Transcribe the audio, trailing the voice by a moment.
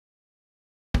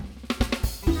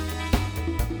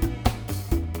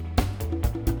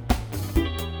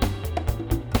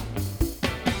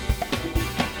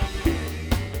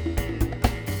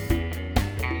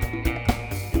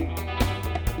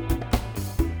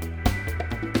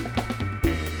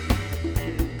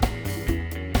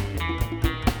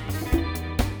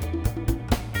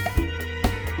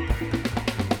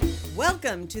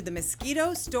to the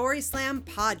Mosquito Story Slam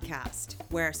podcast,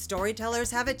 where storytellers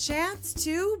have a chance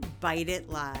to bite it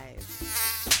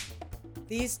live.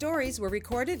 These stories were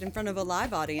recorded in front of a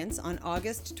live audience on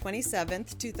August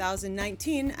 27th,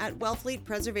 2019 at Wellfleet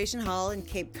Preservation Hall in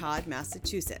Cape Cod,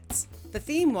 Massachusetts. The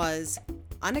theme was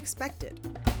Unexpected.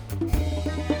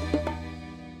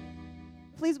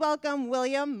 Please welcome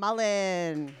William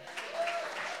Mullen.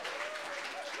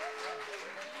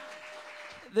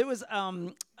 There was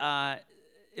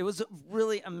it was a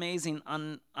really amazing,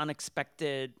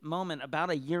 unexpected moment. About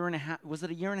a year and a half, was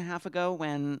it a year and a half ago,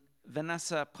 when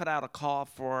Vanessa put out a call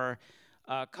for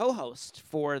a co-host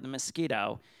for the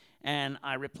Mosquito, and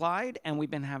I replied, and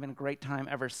we've been having a great time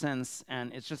ever since,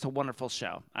 and it's just a wonderful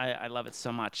show. I love it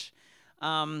so much.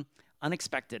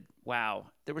 Unexpected, wow.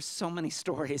 There were so many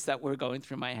stories that were going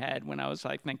through my head when I was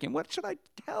like thinking, what should I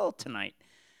tell tonight?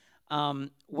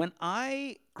 When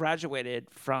I graduated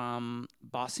from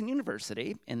Boston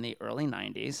University in the early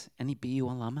 90s, any BU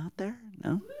alum out there?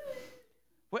 No?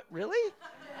 What, really?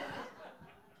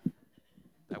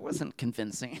 That wasn't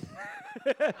convincing.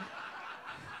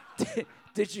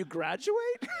 Did you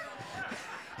graduate?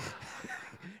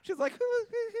 She's like,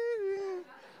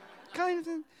 kind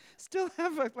of, still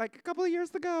have like a couple of years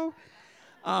to go.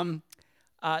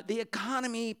 The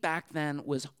economy back then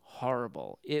was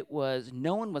horrible.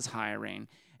 No one was hiring.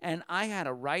 And I had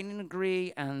a writing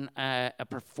degree and a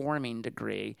performing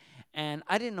degree. And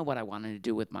I didn't know what I wanted to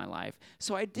do with my life.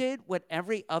 So I did what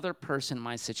every other person in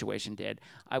my situation did.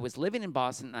 I was living in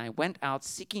Boston, and I went out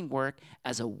seeking work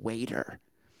as a waiter.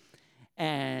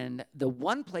 And the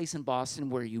one place in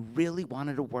Boston where you really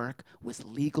wanted to work was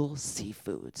Legal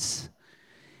Seafoods.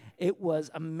 It was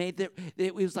amazing.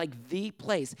 It was like the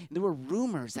place. There were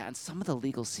rumors that in some of the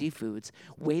Legal Seafoods,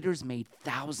 waiters made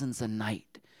thousands a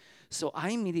night. So I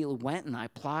immediately went and I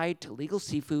applied to Legal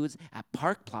Seafoods at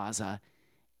Park Plaza,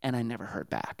 and I never heard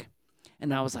back.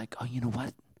 And I was like, oh, you know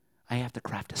what? I have to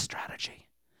craft a strategy.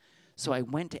 So I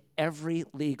went to every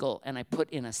legal, and I put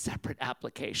in a separate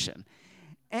application.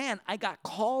 And I got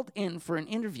called in for an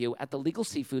interview at the Legal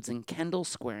Seafoods in Kendall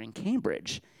Square in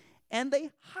Cambridge. And they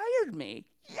hired me.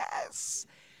 Yes.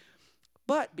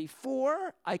 But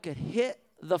before I could hit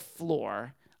the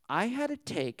floor, I had to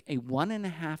take a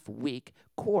 1.5-week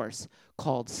course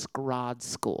called Scrod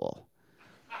School,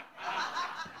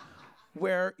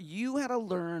 where you had to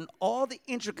learn all the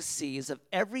intricacies of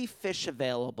every fish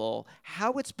available,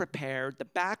 how it's prepared, the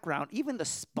background, even the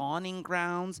spawning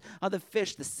grounds of the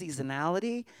fish, the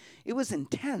seasonality. It was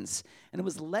intense. And it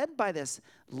was led by this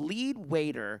lead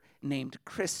waiter named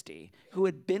Christy, who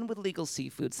had been with Legal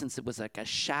Seafood since it was like a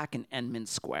shack in Edmund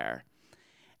Square.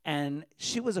 And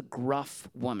she was a gruff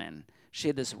woman. She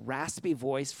had this raspy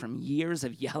voice from years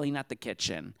of yelling at the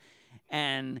kitchen.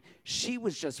 And she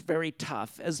was just very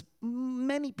tough, as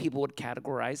many people would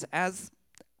categorize as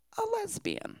a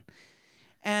lesbian.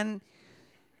 And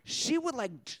she would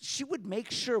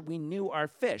make sure we knew our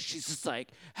fish. She's just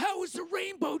like, how is the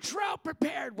rainbow trout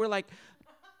prepared? We're like,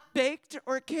 baked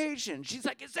or Cajun? She's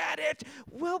like, is that it?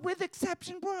 Well, with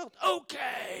exception broiled.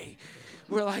 Okay.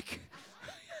 We're like,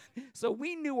 so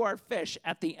we knew our fish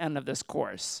at the end of this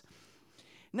course.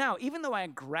 Now, even though I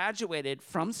graduated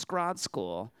from Scrod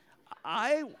School,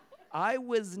 I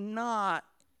was not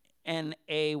an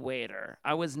A waiter.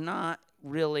 I was not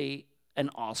really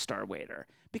an all-star waiter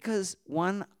because,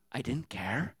 one, I didn't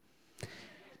care.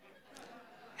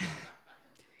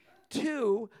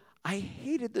 2, I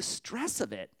hated the stress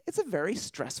of it. It's a very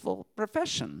stressful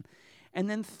profession. And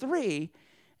then 3,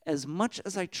 as much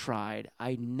as I tried,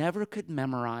 I never could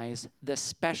memorize the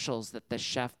specials that the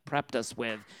chef prepped us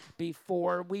with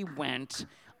before we went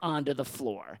onto the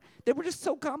floor. They were just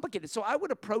so complicated. So I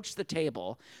would approach the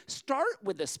table, start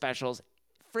with the specials,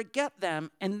 forget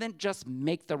them, and then just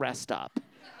make the rest up.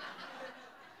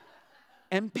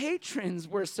 And patrons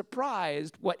were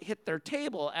surprised what hit their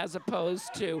table as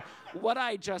opposed to what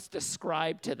I just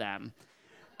described to them.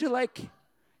 They're like,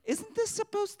 isn't this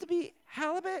supposed to be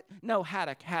halibut? No,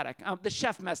 haddock. The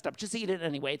chef messed up. Just eat it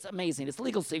anyway. It's amazing. It's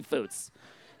Legal Seafoods.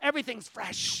 Everything's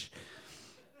fresh.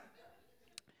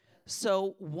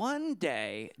 So one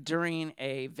day during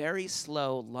a very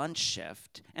slow lunch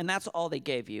shift, and that's all they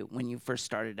gave you when you first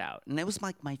started out, and it was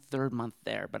like my 3rd month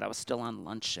there, but I was still on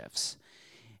lunch shifts.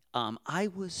 I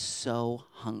was so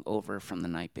hungover from the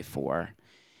night before.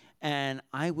 And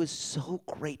I was so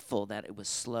grateful that it was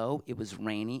slow, it was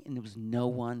rainy, and there was no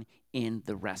one in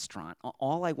the restaurant.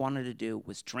 All I wanted to do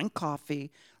was drink coffee,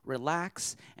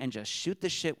 relax, and just shoot the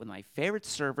shit with my favorite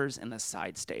servers in the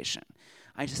side station.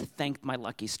 I just thanked my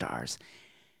lucky stars.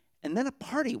 And then a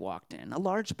party walked in, a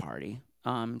large party,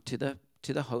 to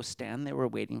the host stand. They were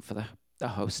waiting for the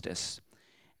hostess.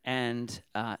 And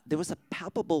there was a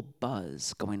palpable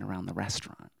buzz going around the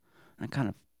restaurant. And I kind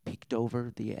of peeked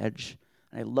over the edge,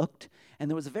 and I looked, and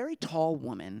there was a very tall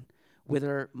woman with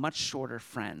her much shorter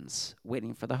friends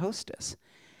waiting for the hostess.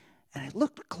 And I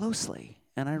looked closely,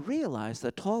 and I realized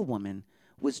the tall woman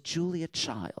was Julia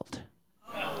Child.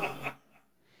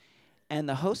 And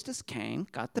the hostess came,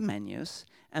 got the menus,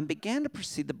 and began to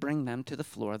proceed to bring them to the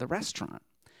floor of the restaurant.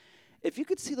 If you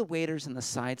could see the waiters in the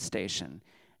side station,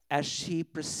 as she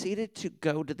proceeded to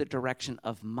go to the direction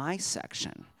of my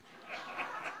section,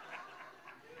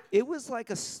 it was like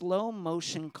a slow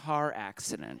motion car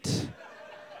accident.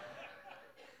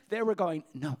 They were going,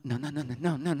 no,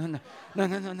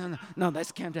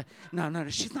 that's Camden. No,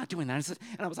 she's not doing that. And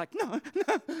I was like, no,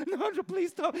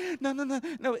 please don't.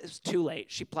 No, it was too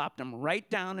late. She plopped him right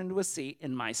down into a seat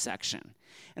in my section.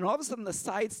 And all of a sudden, the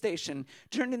side station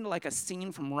turned into like a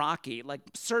scene from Rocky. Like,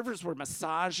 servers were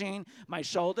massaging my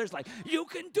shoulders, like, you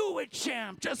can do it,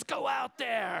 champ. Just go out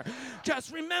there.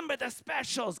 Just remember the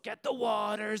specials. Get the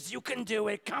waters. You can do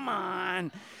it. Come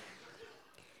on.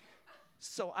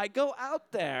 So I go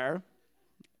out there,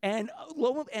 and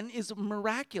is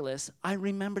miraculous. I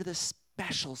remember the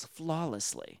specials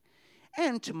flawlessly.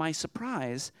 And to my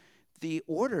surprise, the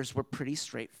orders were pretty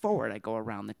straightforward. I go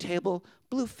around the table: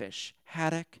 bluefish,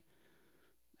 haddock,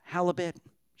 halibut,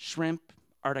 shrimp,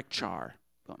 Arctic char.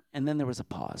 Boom. And then there was a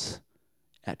pause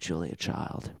at Julia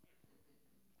Child.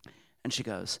 And she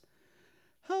goes,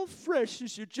 how fresh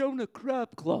is your Jonah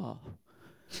crab claw?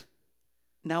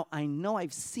 Now, I know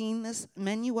I've seen this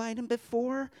menu item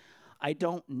before. I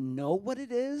don't know what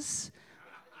it is,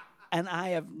 and I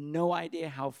have no idea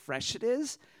how fresh it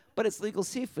is, but it's legal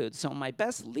seafood, so my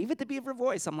best leave it to Beaver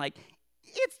voice. I'm like,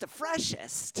 it's the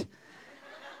freshest.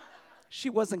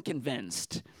 She wasn't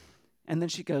convinced. And then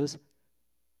she goes,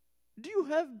 do you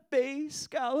have bay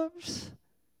scallops?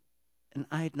 And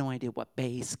I had no idea what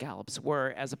bay scallops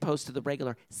were, as opposed to the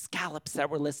regular scallops that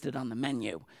were listed on the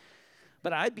menu.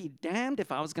 But I'd be damned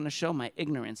if I was going to show my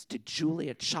ignorance to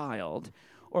Julia Child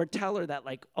or tell her that,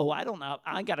 like, oh, I don't know,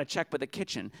 I got to check with the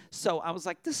kitchen. So I was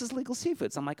like, this is legal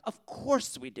seafood. So I'm like, of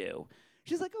course we do.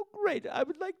 She's like, oh, great. I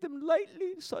would like them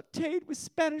lightly sauteed with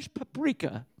Spanish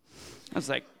paprika. I was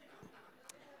like,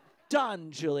 done,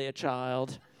 Julia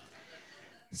Child.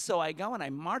 So I go and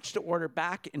I march to order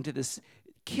back into this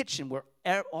kitchen where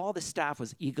all the staff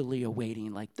was eagerly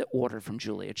awaiting, like, the order from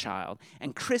Julia Child.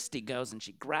 And Christy goes and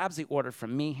she grabs the order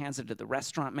from me, hands it to the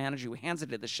restaurant manager, who hands it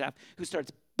to the chef, who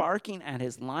starts barking at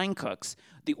his line cooks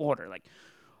the order, like,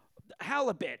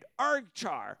 halibut, arg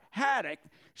char, haddock,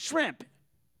 shrimp.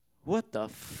 What the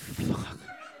fuck?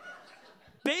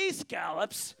 Bay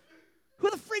scallops?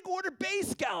 Who the frig ordered bay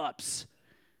scallops?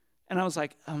 And I was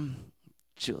like,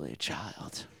 Julia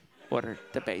Child ordered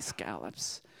the bay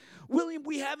scallops. William,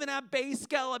 we haven't had bay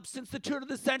scallops since the turn of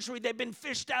the century. They've been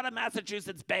fished out of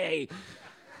Massachusetts Bay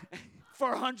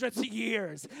for hundreds of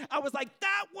years. I was like,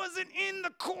 that wasn't in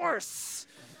the course.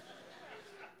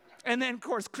 And then, of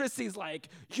course, Chrissy's like,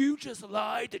 you just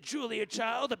lied to Julia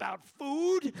Child about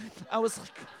food? I was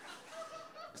like,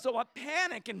 so a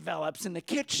panic envelops in the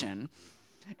kitchen,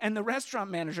 and the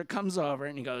restaurant manager comes over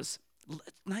and he goes,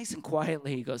 nice and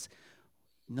quietly, he goes,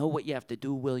 you know what you have to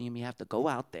do, William? You have to go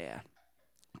out there,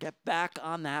 get back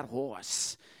on that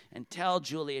horse, and tell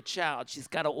Julia Child she's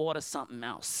got to order something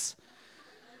else.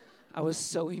 I was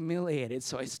so humiliated,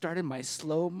 so I started my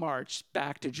slow march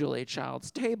back to Julia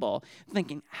Child's table,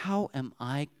 thinking, how am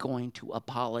I going to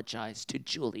apologize to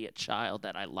Julia Child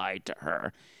that I lied to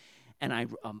her? And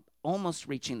I'm almost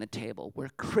reaching the table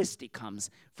where Christy comes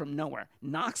from nowhere,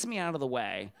 knocks me out of the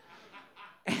way,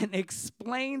 and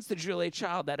explains to Julia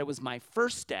Child that it was my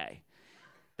first day,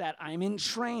 that I'm in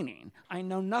training. I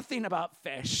know nothing about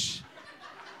fish.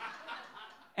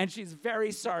 And she's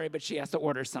very sorry, but she has to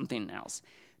order something else.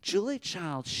 Julia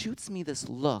Child shoots me this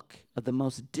look of the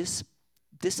most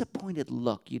disappointed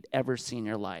look you'd ever see in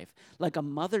your life. Like a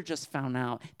mother just found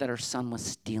out that her son was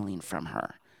stealing from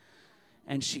her.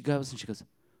 And she goes,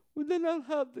 well, then I'll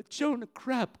have the Jonah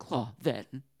crab claw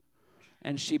then.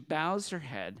 And she bows her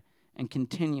head and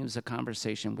continues a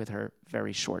conversation with her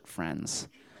very short friends.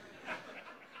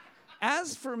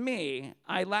 As for me,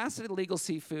 I lasted at Legal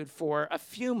Seafood for a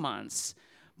few months,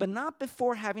 but not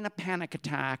before having a panic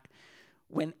attack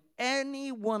when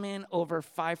any woman over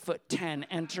 5'10"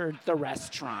 entered the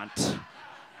restaurant.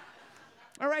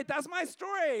 All right, that's my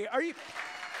story. Are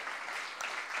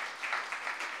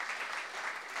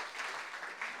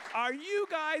you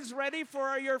guys ready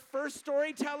for your first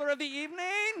storyteller of the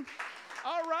evening?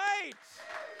 All right.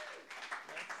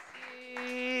 Let's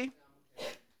see.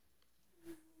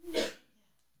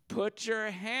 Put your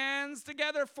hands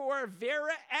together for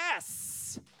Vera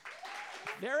S.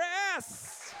 Vera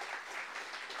S.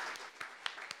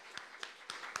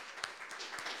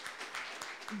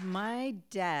 My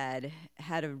dad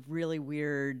had a really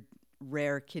weird,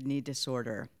 rare kidney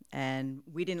disorder, and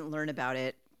we didn't learn about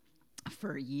it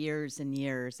for years and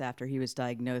years after he was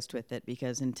diagnosed with it,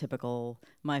 because in typical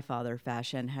my father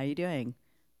fashion, how you doing?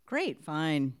 Great,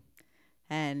 fine.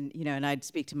 And, and I'd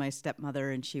speak to my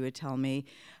stepmother, and she would tell me,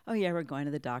 oh, yeah, we're going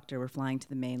to the doctor. We're flying to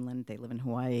the mainland. They live in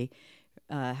Hawaii,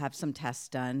 have some tests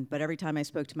done. But every time I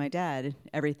spoke to my dad,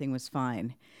 everything was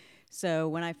fine. So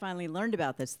when I finally learned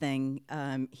about this thing,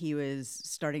 he was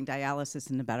starting dialysis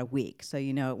in about a week. So,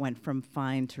 it went from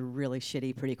fine to really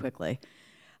shitty pretty quickly.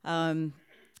 And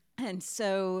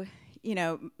so,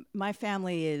 my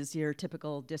family is your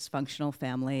typical dysfunctional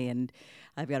family, and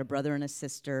I've got a brother and a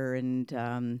sister,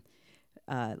 and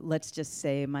let's just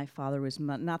say my father was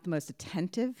not the most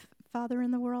attentive father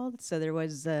in the world. So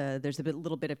there's a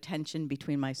little bit of tension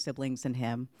between my siblings and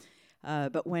him.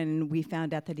 But when we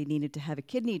found out that he needed to have a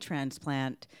kidney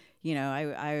transplant,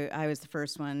 I was the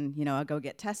first one. I'll go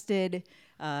get tested,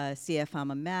 see if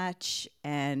I'm a match.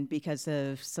 And because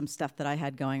of some stuff that I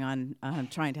had going on,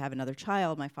 trying to have another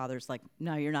child, my father's like,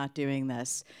 no, you're not doing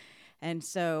this. And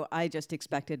so I just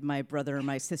expected my brother or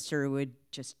my sister would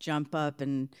just jump up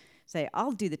and say,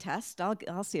 I'll do the test.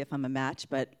 I'll see if I'm a match.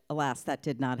 But alas, that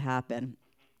did not happen.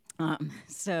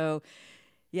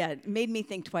 Yeah, it made me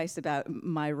think twice about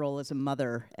my role as a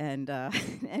mother, and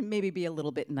and maybe be a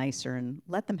little bit nicer and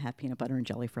let them have peanut butter and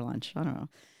jelly for lunch. I don't know.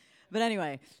 But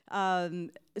anyway,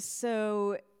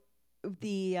 so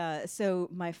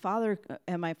my father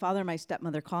and my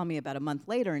stepmother call me about a month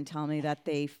later and tell me that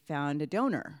they found a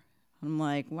donor. I'm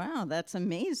like, wow, that's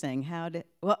amazing.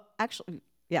 Actually,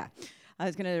 yeah. I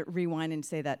was going to rewind and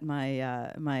say that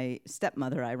my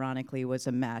stepmother, ironically, was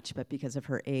a match, but because of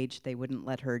her age, they wouldn't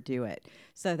let her do it.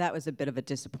 So that was a bit of a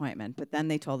disappointment. But then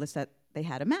they told us that they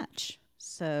had a match.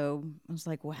 So I was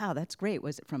like, wow, that's great.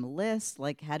 Was it from a list?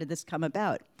 Like, how did this come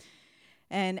about?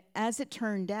 And as it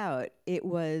turned out, it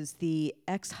was the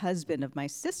ex-husband of my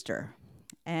sister.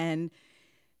 And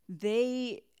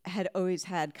they had always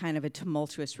had kind of a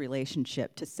tumultuous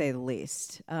relationship, to say the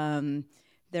least.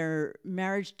 Their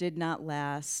marriage did not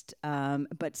last,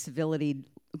 but civility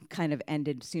kind of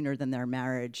ended sooner than their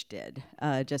marriage did,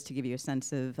 just to give you a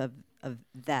sense of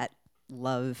that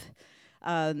love.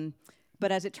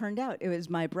 But as it turned out, it was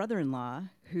my brother-in-law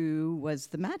who was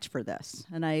the match for this.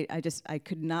 And I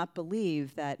could not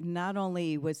believe that not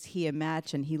only was he a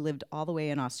match and he lived all the way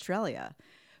in Australia,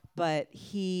 but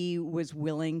he was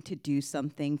willing to do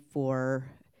something for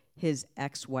his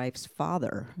ex-wife's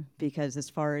father, because as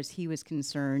far as he was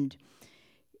concerned,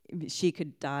 she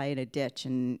could die in a ditch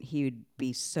and he would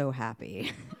be so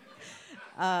happy.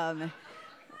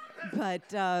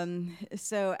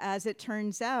 So as it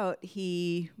turns out,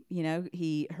 he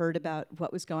heard about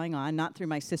what was going on, not through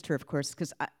my sister, of course,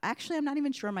 because I'm not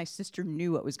even sure my sister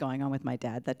knew what was going on with my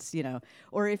dad. That's,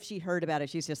 or if she heard about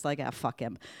it, she's just like, fuck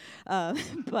him.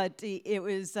 But it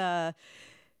was...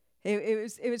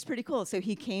 It was pretty cool. So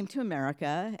he came to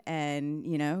America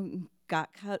and, got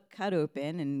cut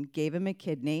open and gave him a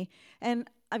kidney. And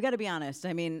I've got to be honest,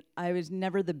 I was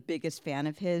never the biggest fan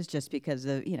of his, just because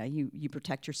of, you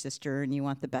protect your sister and you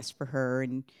want the best for her,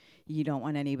 and you don't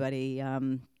want anybody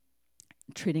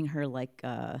treating her like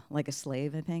a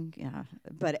slave, I think. Yeah.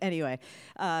 But anyway,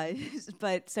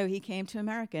 so he came to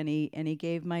America and he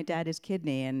gave my dad his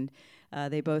kidney, and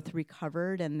they both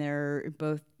recovered, and they're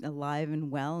both alive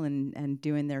and well and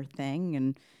doing their thing.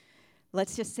 And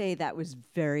let's just say that was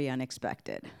very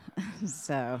unexpected.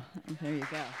 So there you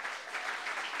go.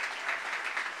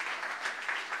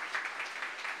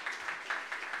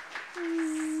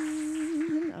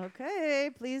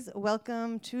 Okay, please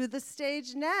welcome to the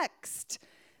stage next,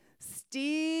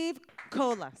 Steve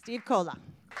Cola. Steve Cola.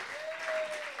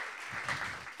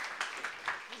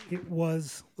 It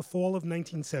was the fall of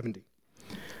 1970.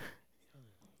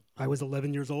 I was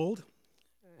 11 years old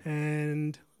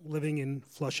and living in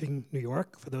Flushing, New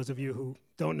York. For those of you who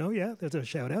don't know, yeah, there's a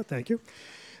shout out, thank you.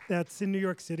 That's in New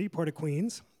York City, part of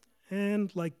Queens.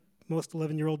 And like most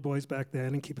 11-year-old boys back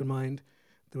then, and keep in mind,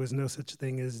 there was no such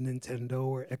thing as Nintendo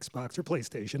or Xbox or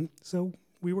PlayStation, so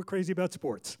we were crazy about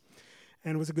sports.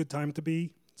 And it was a good time to be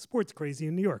sports crazy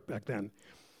in New York back then.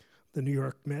 The New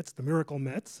York Mets, the Miracle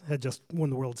Mets, had just won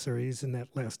the World Series in that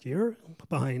last year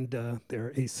behind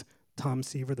their ace, Tom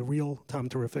Seaver, the real Tom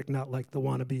Terrific, not like the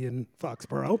wannabe in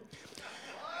Foxborough.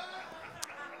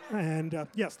 And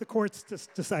yes, the courts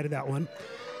just decided that one.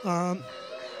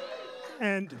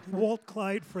 And Walt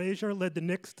Clyde Frazier led the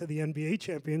Knicks to the NBA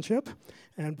championship,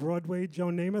 and Broadway Joe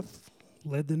Namath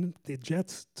led the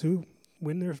Jets to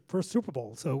win their first Super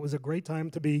Bowl. So it was a great time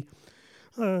to be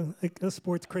a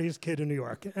sports-crazed kid in New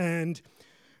York. And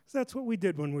that's what we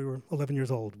did when we were 11 years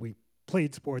old. We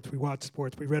played sports, we watched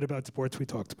sports, we read about sports, we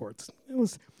talked sports. It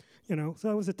was,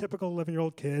 so I was a typical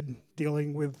 11-year-old kid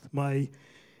dealing with my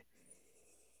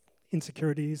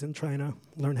insecurities and trying to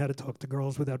learn how to talk to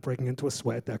girls without breaking into a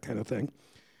sweat, that kind of thing.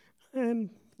 And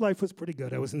life was pretty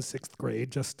good. I was in 6th grade,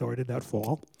 just started that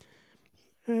fall.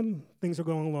 And things were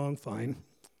going along fine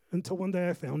until one day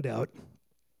I found out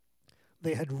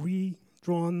they had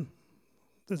redrawn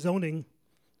the zoning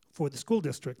for the school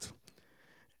district.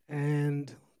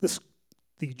 And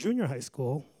the junior high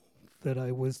school that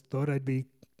I thought I'd be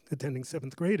attending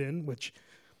 7th grade in, which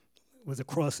was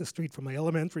across the street from my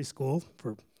elementary school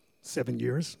for 7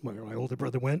 years, where my older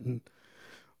brother went, and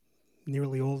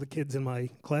nearly all the kids in my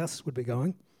class would be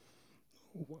going.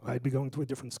 I'd be going to a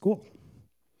different school.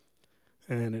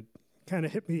 And it kind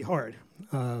of hit me hard.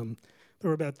 There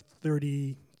were about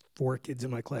 34 kids in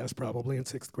my class probably in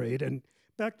 6th grade. And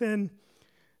back then,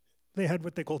 they had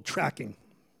what they called tracking.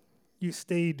 You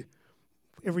stayed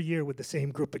every year with the same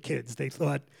group of kids. They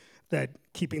thought that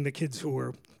keeping the kids who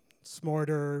were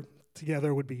smarter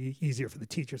together would be easier for the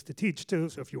teachers to teach too.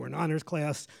 So if you were in honors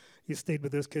class, you stayed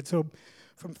with those kids. So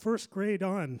from 1st grade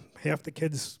on, half the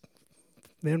kids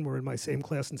then were in my same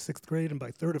class in 6th grade, and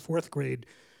by 3rd or 4th grade,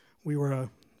 we were a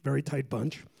very tight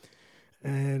bunch.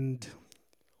 And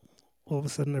all of a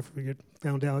sudden, I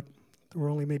found out there were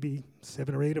only maybe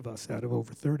 7 or 8 of us out of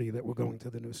over 30 that were going to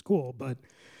the new school. But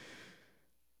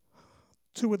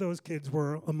 2 of those kids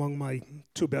were among my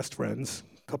 2 best friends,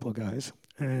 a couple of guys.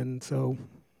 And so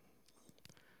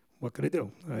what could I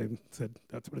do? I said,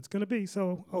 that's what it's going to be,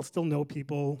 so I'll still know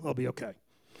people, I'll be okay.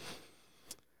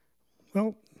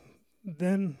 Well,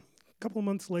 then a couple of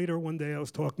months later, one day I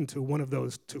was talking to one of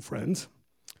those 2 friends,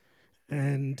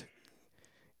 and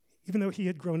even though he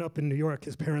had grown up in New York,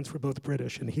 his parents were both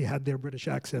British, and he had their British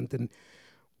accent, and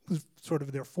it was sort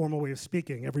of their formal way of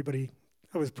speaking.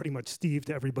 I was pretty much Steve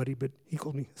to everybody, but he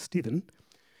called me Stephen.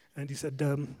 And he said,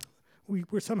 we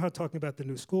were somehow talking about the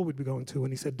new school we'd be going to,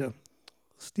 and he said,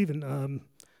 Stephen,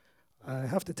 I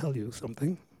have to tell you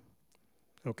something.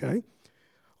 Okay?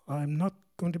 I'm not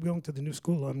going to be going to the new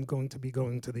school. I'm going to be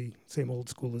going to the same old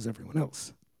school as everyone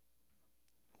else.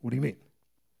 What do you mean?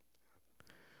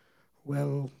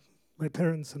 Well, my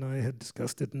parents and I had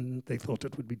discussed it, and they thought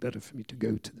it would be better for me to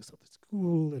go to this other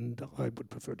school, and I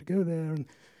would prefer to go there. And,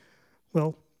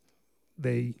 well,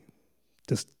 they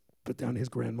just put down his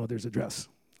grandmother's address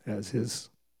as his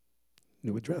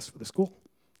new address for the school.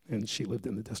 And she lived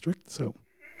in the district, so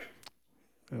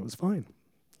that was fine.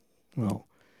 Well,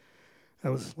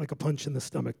 that was like a punch in the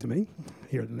stomach to me,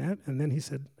 hearing that. And then he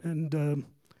said, and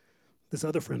this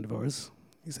other friend of ours,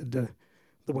 he said, the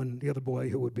other boy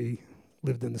who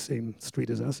lived in the same street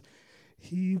as us,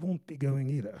 he won't be going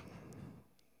either.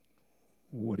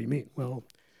 What do you mean? Well,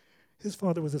 his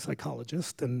father was a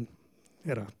psychologist and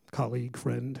had a colleague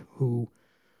friend who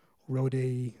wrote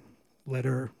a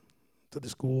letter to the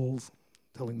schools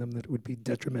telling them that it would be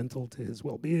detrimental to his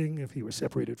well-being if he were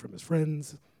separated from his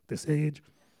friends this age.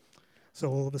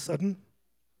 So all of a sudden,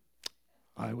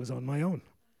 I was on my own.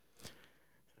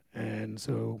 And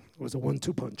so it was a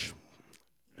 1-2 punch.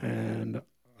 And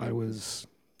I was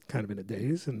kind of in a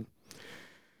daze and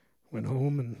went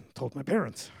home and told my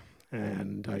parents.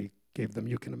 And I gave them,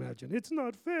 you can imagine, it's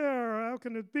not fair. How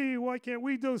can it be? Why can't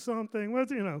we do something?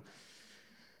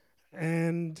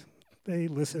 And they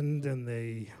listened, and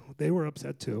they were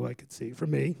upset too, I could see, for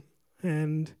me,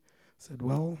 and said,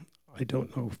 well, we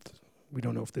don't know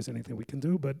if there's anything we can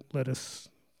do, but let us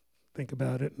think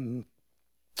about it. And,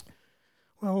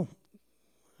 well,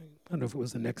 I don't know if it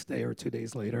was the next day or 2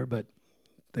 days later, but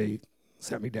they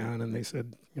sat me down and they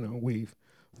said, we've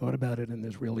thought about it, and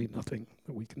there's really nothing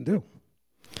that we can do.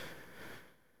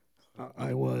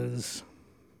 I was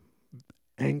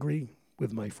angry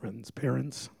with my friend's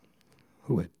parents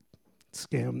who had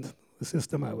scammed the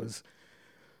system. I was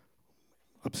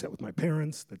upset with my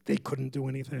parents that they couldn't do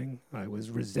anything. I was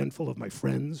resentful of my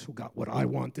friends who got what I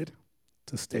wanted,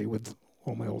 to stay with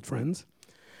all my old friends.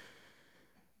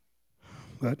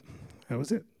 But that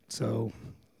was it. So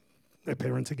my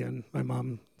parents, again, my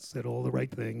mom said all the right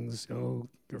things.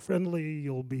 You're friendly,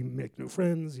 you'll make new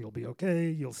friends, you'll be okay,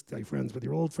 you'll stay friends with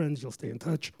your old friends, you'll stay in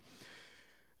touch.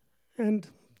 And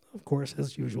of course,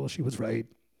 as usual, she was right.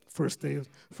 First day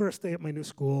at my new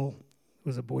school, there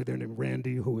was a boy there named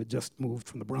Randy who had just moved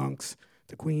from the Bronx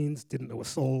to Queens, didn't know a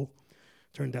soul.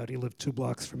 Turned out he lived 2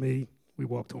 blocks from me. We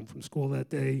walked home from school that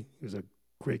day. He was a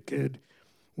great kid.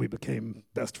 We became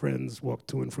best friends, walked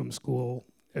to and from school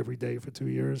every day for 2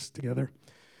 years together.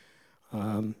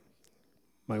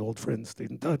 My old friends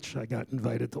stayed in touch. I got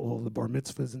invited to all the bar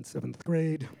mitzvahs in 7th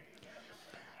grade.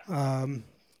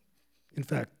 In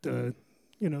fact,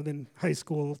 then high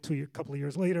school, a couple of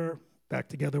years later, back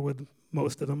together with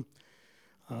most of them.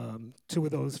 2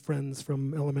 of those friends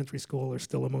from elementary school are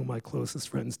still among my closest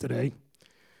friends today.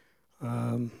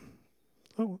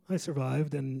 I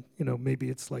survived, and maybe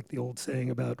it's like the old saying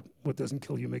about what doesn't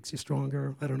kill you makes you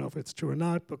stronger. I don't know if it's true or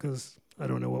not, because I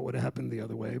don't know what would have happened the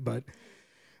other way, but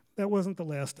that wasn't the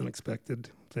last unexpected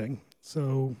thing.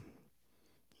 So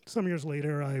some years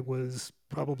later, I was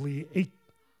probably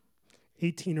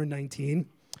 18 or 19,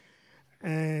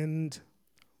 and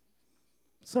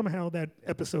somehow that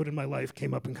episode in my life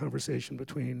came up in conversation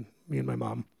between me and my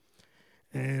mom.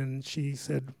 And she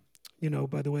said,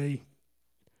 by the way,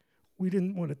 we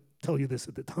didn't want to tell you this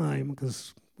at the time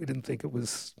because we didn't think it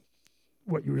was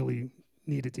what you really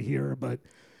needed to hear, but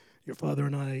your father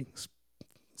and I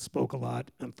spoke a lot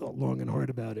and thought long and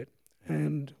hard about it.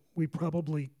 And we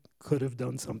probably could have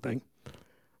done something,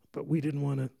 but we didn't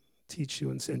want to teach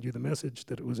you and send you the message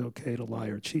that it was okay to lie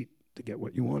or cheat to get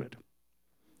what you wanted.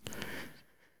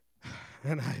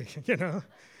 And I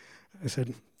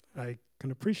said, I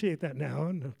can appreciate that now,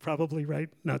 and probably right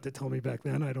not to tell me back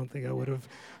then. I don't think I would have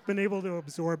been able to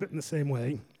absorb it in the same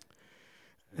way.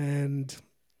 And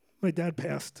my dad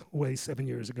passed away 7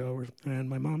 years ago, and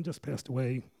my mom just passed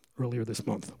away earlier this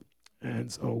month.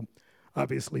 And so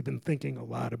obviously been thinking a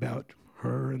lot about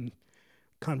her and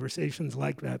conversations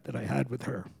like that I had with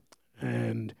her,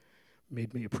 and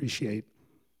made me appreciate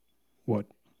what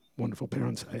wonderful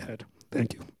parents I had.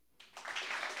 Thank you.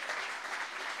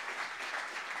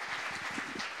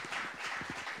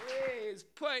 Please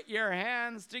put your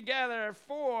hands together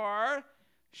for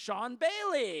Sean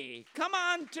Bailey. Come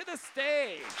on to the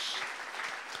stage.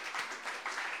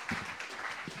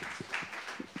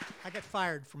 I got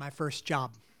fired for my first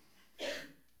job.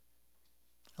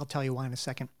 I'll tell you why in a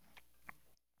second.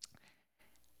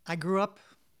 I grew up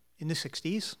in the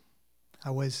 60s.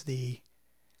 I was the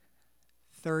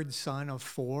third son of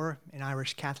 4, an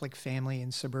Irish Catholic family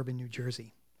in suburban New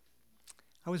Jersey.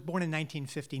 I was born in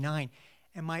 1959,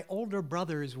 and my older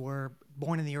brothers were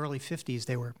born in the early 50s.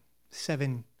 They were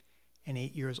 7 and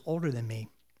 8 years older than me.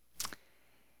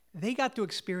 They got to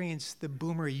experience the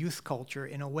boomer youth culture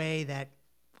in a way that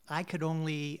I could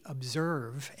only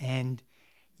observe and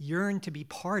yearn to be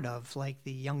part of, like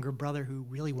the younger brother who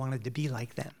really wanted to be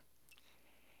like them.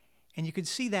 And you could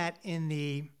see that in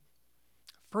the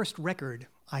first record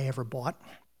I ever bought,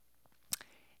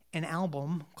 an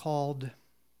album called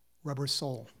Rubber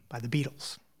Soul by the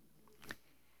Beatles.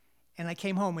 And I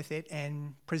came home with it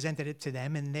and presented it to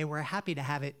them, and they were happy to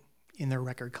have it in their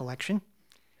record collection,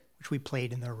 which we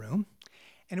played in their room.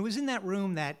 And it was in that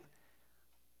room that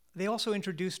they also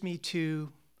introduced me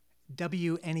to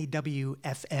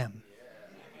WNEW-FM,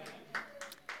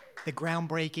 the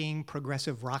groundbreaking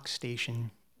progressive rock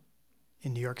station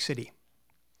in New York City.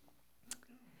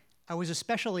 I was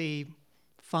especially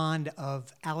fond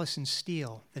of Alison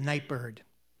Steele, the Nightbird.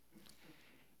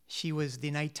 She was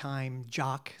the nighttime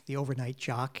jock, the overnight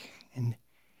jock, and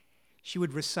she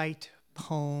would recite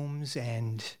poems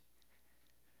and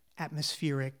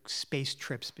atmospheric space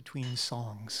trips between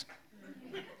songs.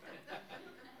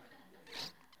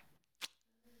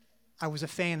 I was a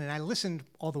fan, and I listened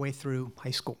all the way through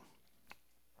high school.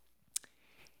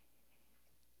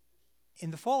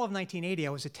 In the fall of 1980, I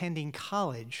was attending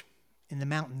college in the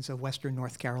mountains of western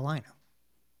North Carolina,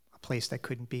 a place that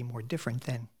couldn't be more different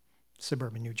than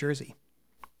suburban New Jersey.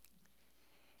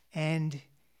 And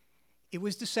it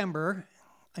was December,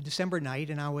 a December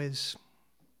night, and I was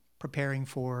preparing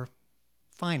for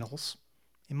finals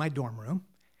in my dorm room,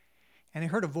 and I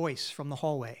heard a voice from the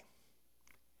hallway.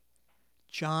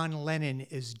 John Lennon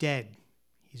is dead.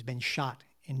 He's been shot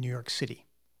in New York City.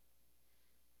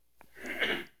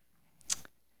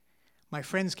 My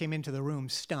friends came into the room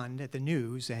stunned at the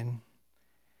news, and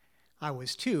I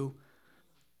was too.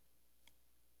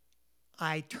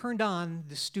 I turned on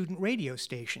the student radio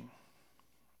station,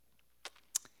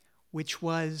 which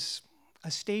was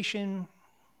a station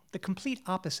the complete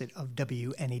opposite of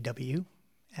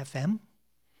WNEW-FM.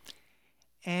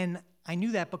 And I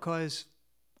knew that because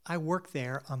I worked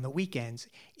there on the weekends.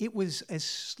 It was a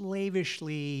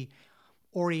slavishly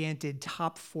oriented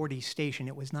top 40 station.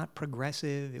 It was not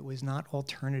progressive. It was not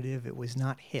alternative. It was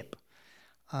not hip.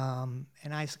 And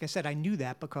like I said, I knew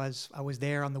that because I was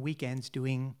there on the weekends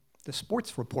doing the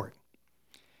sports report.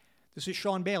 This is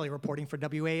Sean Bailey reporting for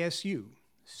WASU,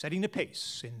 setting the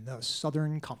pace in the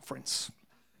Southern Conference.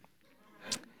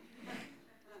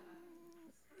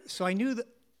 So I knew that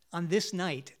on this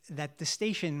night that the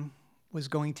station was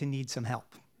going to need some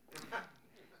help.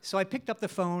 So I picked up the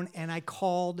phone and I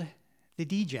called the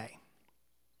DJ,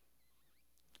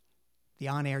 the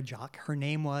on-air jock. Her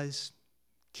name was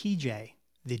TJ,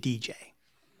 the DJ.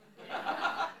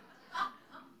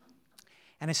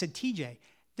 And I said, TJ,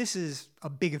 this is a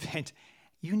big event.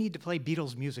 You need to play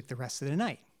Beatles music the rest of the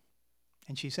night.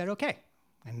 And she said, okay.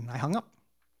 And I hung up.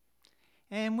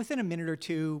 And within a minute or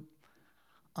two,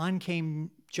 on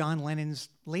came John Lennon's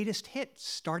latest hit,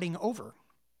 Starting Over,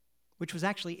 which was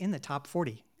actually in the top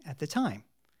 40 at the time.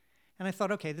 And I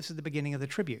thought, okay, this is the beginning of the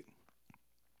tribute.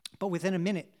 But within a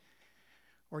minute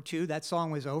or two, that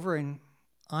song was over, and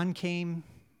on came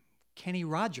Kenny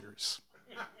Rogers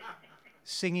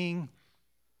singing,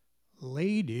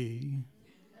 Lady,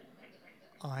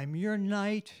 I'm your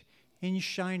knight in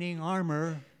shining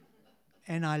armor,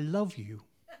 and I love you.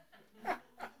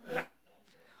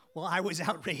 Well, I was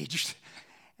outraged,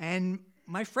 and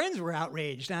my friends were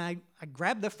outraged. And I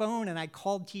grabbed the phone and I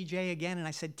called TJ again, and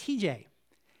I said, TJ,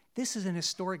 this is an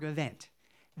historic event.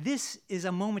 This is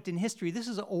a moment in history. This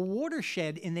is a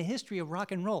watershed in the history of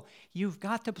rock and roll. You've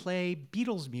got to play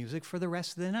Beatles music for the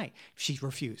rest of the night. She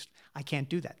refused. I can't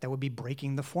do that. That would be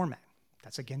breaking the format.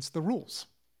 That's against the rules.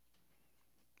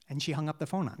 And she hung up the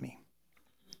phone on me.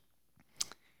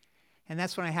 And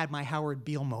that's when I had my Howard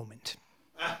Beale moment.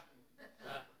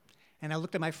 And I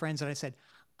looked at my friends and I said,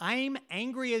 I'm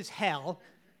angry as hell,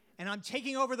 and I'm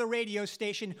taking over the radio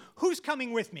station. Who's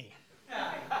coming with me?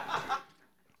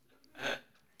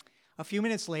 A few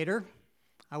minutes later,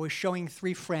 I was showing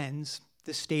 3 friends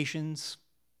the station's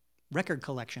record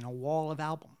collection, a wall of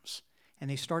albums. And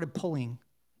they started pulling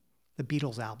the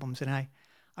Beatles albums. And I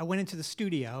went into the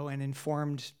studio and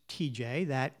informed TJ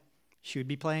that she would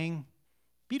be playing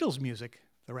Beatles music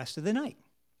the rest of the night.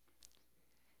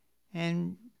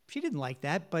 And she didn't like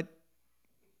that, but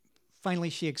finally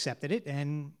she accepted it,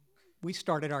 and we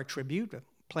started our tribute,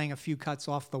 playing a few cuts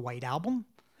off the White Album.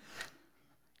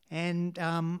 And,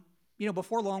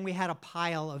 before long, we had a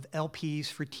pile of LPs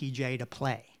for TJ to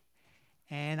play.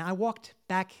 And I walked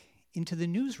back into the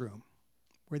newsroom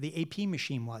where the AP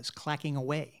machine was, clacking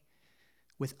away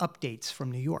with updates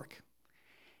from New York.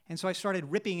 And so I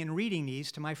started ripping and reading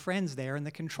these to my friends there in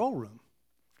the control room.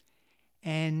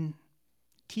 And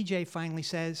TJ finally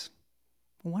says,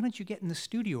 well, why don't you get in the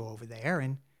studio over there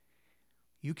and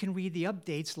you can read the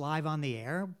updates live on the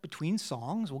air between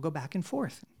songs. We'll go back and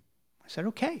forth. I said,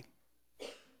 okay.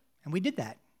 And we did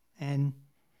that. And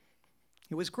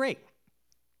it was great.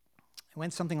 It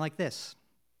went something like this.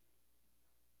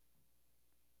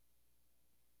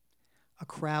 A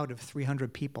crowd of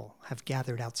 300 people have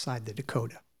gathered outside the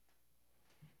Dakota.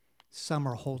 Some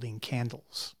are holding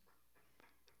candles.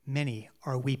 Many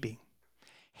are weeping.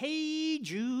 Hey,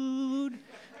 Jude,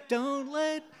 don't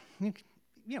let,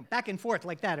 back and forth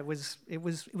like that. It was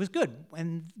good.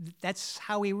 And that's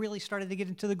how we really started to get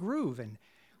into the groove. And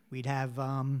we'd have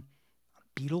a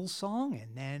Beatles song,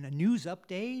 and then a news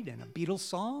update, and a Beatles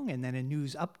song, and then a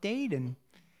news update. And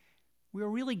we were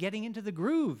really getting into the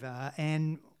groove.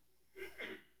 And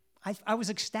I was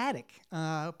ecstatic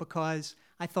because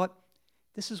I thought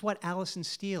this is what Allison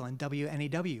Steele and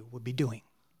WNEW would be doing.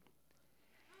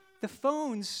 The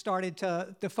phones started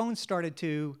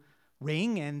to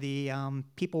ring, and the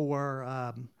people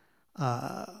were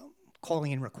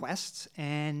calling in requests.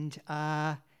 And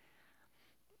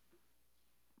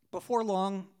before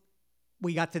long,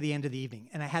 we got to the end of the evening,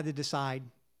 and I had to decide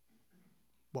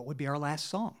what would be our last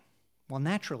song. Well,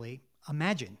 naturally,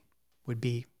 Imagine would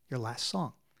be your last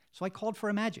song. So I called for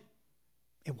Imagine.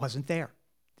 It wasn't there.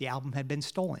 The album had been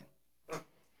stolen.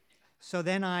 So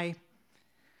then I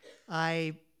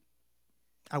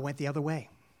went the other way,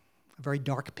 a very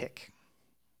dark pick.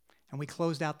 And we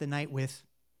closed out the night with,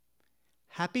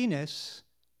 Happiness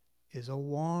is a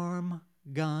warm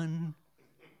gun.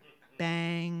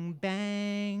 Bang,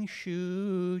 bang,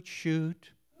 shoot,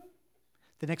 shoot.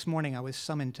 The next morning, I was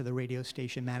summoned to the radio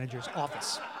station manager's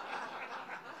office.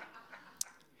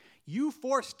 You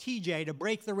forced TJ to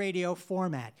break the radio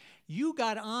format. You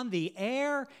got on the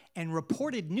air and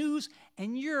reported news,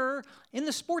 and you're in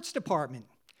the sports department.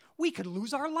 We could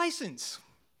lose our license.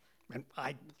 And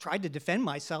I tried to defend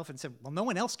myself and said, well, no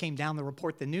one else came down to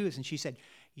report the news. And she said,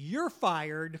 you're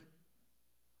fired.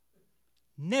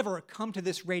 Never come to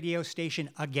this radio station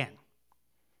again.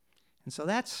 And so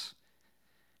that's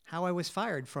how I was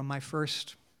fired from my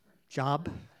first job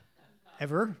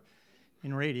ever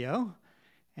in radio.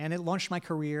 And it launched my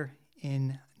career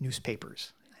in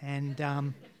newspapers. And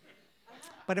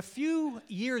but a few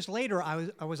years later,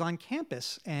 I was on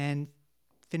campus and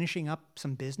finishing up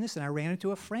some business, and I ran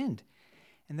into a friend.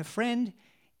 And the friend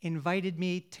invited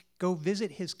me to go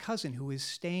visit his cousin who is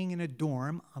staying in a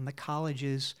dorm on the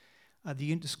college's,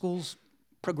 the school's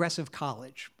progressive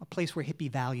college, a place where hippie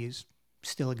values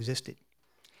still existed.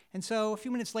 And so a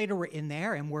few minutes later, we're in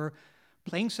there and we're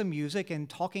playing some music and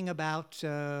talking about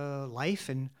life.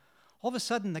 And all of a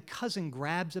sudden, the cousin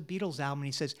grabs a Beatles album and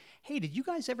he says, "Hey, did you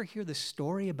guys ever hear the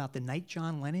story about the night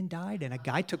John Lennon died and a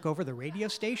guy took over the radio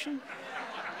station?"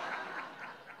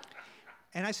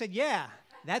 And I said, "Yeah,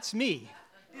 that's me."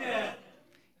 Yeah.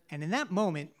 And in that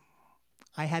moment,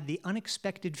 I had the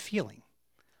unexpected feeling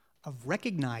of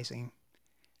recognizing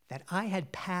that I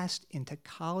had passed into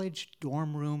college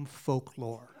dorm room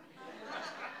folklore.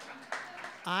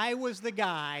 I was the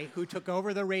guy who took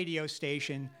over the radio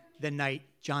station the night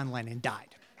John Lennon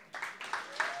died.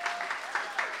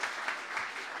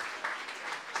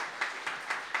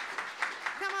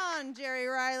 Come on, Jerry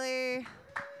Riley.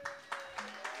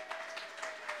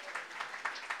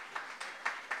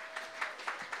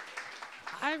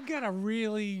 I've got a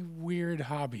really weird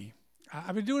hobby.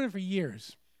 I've been doing it for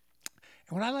years.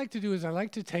 And what I like to do is I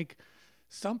like to take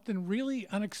something really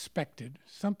unexpected,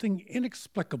 something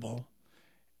inexplicable,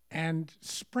 and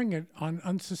spring it on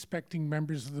unsuspecting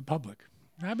members of the public.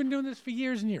 And I've been doing this for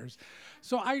years and years.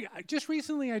 So I just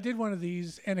recently I did one of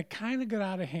these, and it kind of got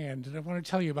out of hand, and I want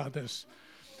to tell you about this.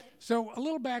 So a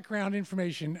little background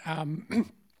information.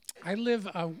 I live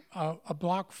a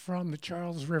block from the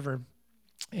Charles River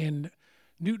in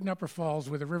Newton Upper Falls,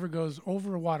 where the river goes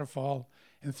over a waterfall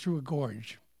and through a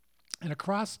gorge. And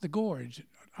across the gorge,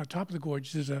 on top of the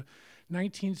gorge, there's a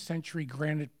 19th century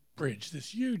granite bridge,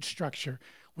 this huge structure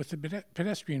with a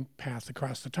pedestrian path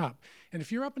across the top. And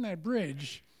if you're up in that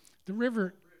bridge, the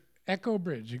river, Echo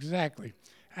Bridge, exactly.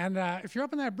 And if you're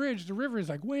up in that bridge, the river is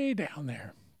like way down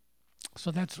there.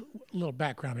 So that's a little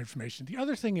background information. The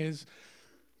other thing is,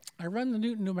 I run the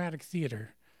Newton Pneumatic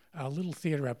Theater, a little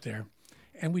theater up there.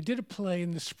 And we did a play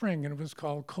in the spring, and it was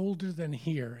called Colder Than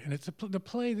Here. And it's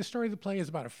the story of the play is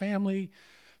about a family.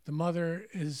 The mother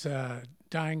is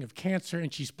dying of cancer,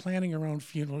 and she's planning her own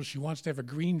funeral. She wants to have a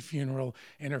green funeral,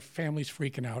 and her family's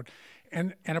freaking out.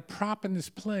 And a prop in this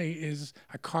play is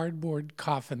a cardboard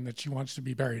coffin that she wants to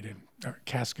be buried in, or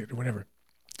casket, or whatever.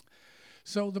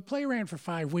 So the play ran for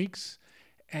 5 weeks,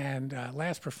 and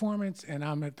last performance, and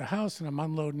I'm at the house, and I'm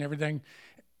unloading everything.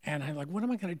 And I'm like, what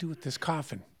am I going to do with this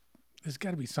coffin? There's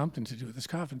got to be something to do with this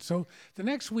coffin. So the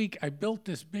next week, I built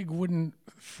this big wooden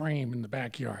frame in the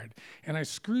backyard, and I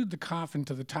screwed the coffin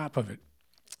to the top of it.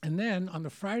 And then on the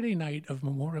Friday night of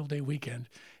Memorial Day weekend,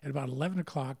 at about 11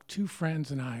 o'clock, 2 friends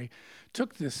and I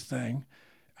took this thing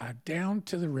down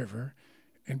to the river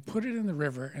and put it in the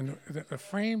river, and the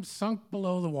frame sunk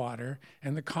below the water,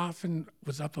 and the coffin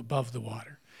was up above the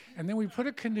water. And then we put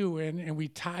a canoe in, and we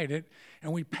tied it,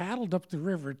 and we paddled up the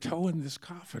river towing this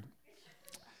coffin.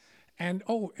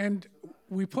 And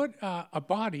we put a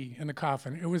body in the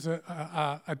coffin. It was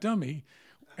a dummy,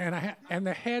 and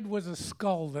the head was a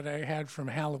skull that I had from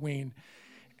Halloween.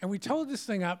 And we towed this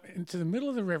thing up into the middle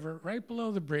of the river, right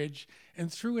below the bridge,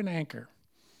 and threw an anchor.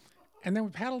 And then we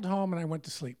paddled home, and I went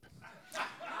to sleep.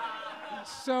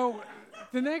 So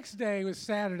the next day was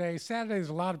Saturday. Saturday, there's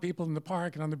a lot of people in the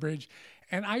park and on the bridge.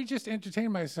 And I just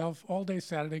entertained myself all day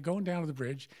Saturday, going down to the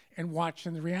bridge and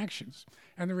watching the reactions.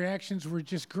 And the reactions were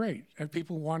just great. And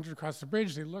people wandered across the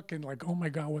bridge. They look and like, oh my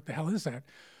God, what the hell is that?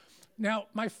 Now,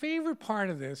 my favorite part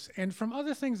of this, and from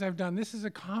other things I've done, this is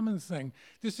a common thing.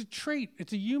 There's a trait,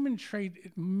 it's a human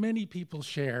trait many people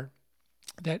share,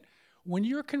 that when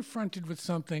you're confronted with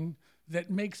something that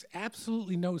makes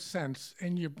absolutely no sense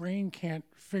and your brain can't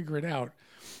figure it out,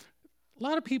 a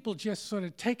lot of people just sort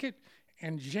of take it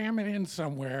and jam it in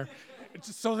somewhere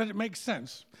so that it makes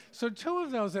sense. So 2 of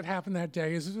those that happened that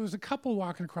day is there was a couple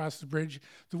walking across the bridge.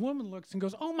 The woman looks and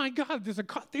goes, "Oh my God, there's is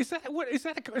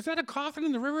that a coffin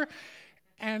in the river?"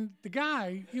 And the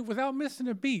guy, without missing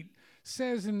a beat,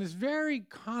 says in this very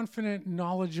confident,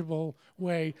 knowledgeable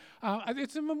way,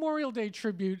 it's a Memorial Day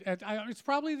tribute. It's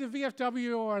probably the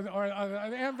VFW or the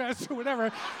AmVest or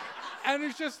whatever. And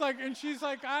it's just like, and she's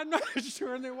like, "I'm not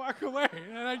sure," and they walk away.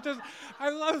 And I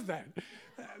love that.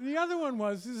 The other one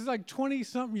was, this is like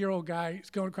 20-something-year-old guy. He's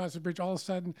going across the bridge. All of a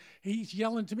sudden, he's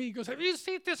yelling to me. He goes, "Have you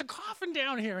seen, there's a coffin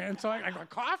down here?" And so I go, "A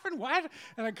coffin? What?"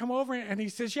 And I come over, and he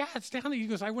says, "Yeah, it's down there." He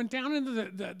goes, "I went down into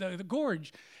the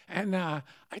gorge, and I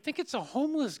think it's a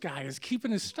homeless guy is keeping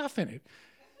his stuff in it."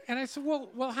 And I said,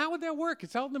 well, how would that work?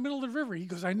 It's out in the middle of the river. He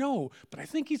goes, I know, but I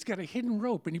think he's got a hidden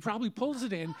rope, and he probably pulls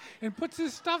it in and puts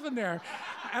his stuff in there.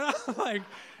 And I'm like,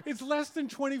 it's less than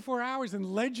 24 hours, and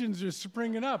legends are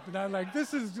springing up. And I'm like,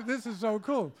 this is so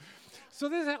cool. So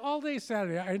this all day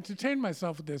Saturday, I entertained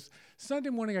myself with this. Sunday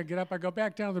morning, I get up, I go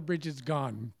back down the bridge, it's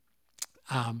gone.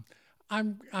 I'm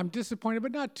disappointed,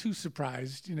 but not too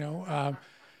surprised, you know.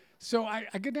 So I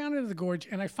get down into the gorge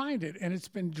and I find it, and it's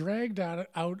been dragged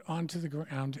out onto the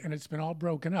ground, and it's been all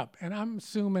broken up. And I'm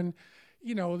assuming,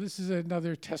 you know, this is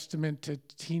another testament to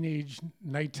teenage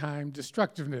nighttime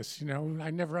destructiveness. You know, I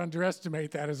never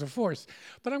underestimate that as a force.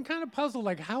 But I'm kind of puzzled,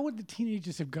 like, how would the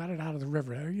teenagers have got it out of the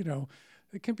river? You know,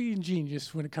 it can be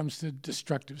ingenious when it comes to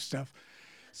destructive stuff.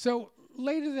 So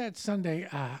later that Sunday,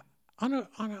 on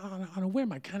a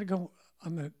whim, I kind of go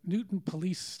on the Newton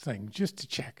police thing just to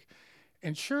check.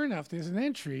 And sure enough, there's an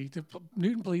entry. The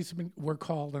Newton police were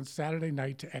called on Saturday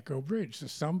night to Echo Bridge, so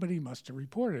somebody must have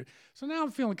reported. So now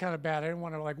I'm feeling kind of bad. I didn't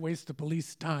want to like waste the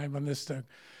police time on this thing.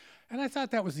 And I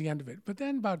thought that was the end of it. But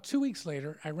then about 2 weeks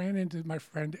later, I ran into my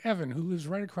friend Evan, who lives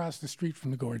right across the street from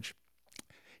the gorge.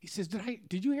 He says,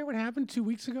 did you hear what happened 2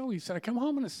 weeks ago? He said, I come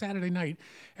home on a Saturday night,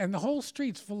 and the whole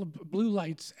street's full of blue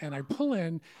lights, and I pull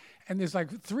in, and there's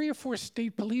like 3 or 4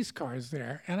 state police cars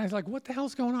there. And I was like, what the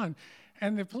hell's going on?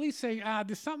 And the police say,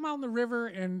 there's something out in the river,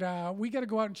 and we got to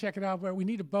go out and check it out, but we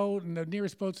need a boat, and the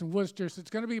nearest boat's in Worcester, so it's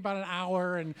going to be about an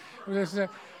hour. And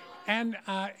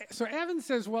so Evan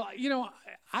says, well, you know,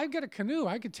 I've got a canoe.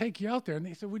 I could take you out there. And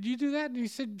they said, would you do that? And he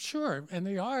said, sure. And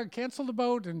they cancel the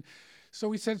boat. And so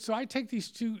we said, so I take these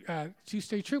two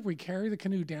state troopers, we carry the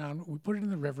canoe down, we put it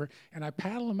in the river, and I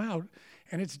paddle them out,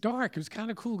 and it's dark. It was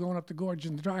kind of cool going up the gorge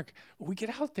in the dark. But we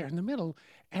get out there in the middle,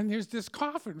 and there's this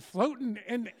coffin floating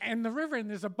in the river, and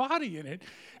there's a body in it,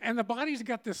 and the body's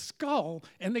got this skull,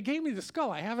 and they gave me the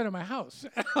skull. I have it in my house.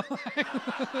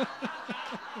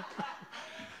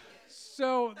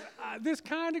 So this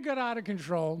kind of got out of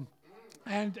control.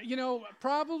 And, you know,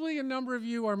 probably a number of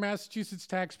you are Massachusetts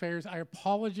taxpayers. I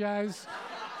apologize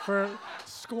for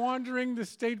squandering the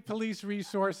state police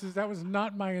resources. That was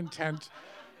not my intent.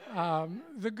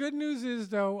 The good news is,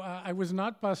 though, I was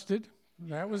not busted.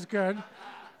 That was good.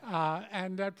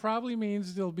 And that probably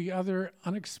means there'll be other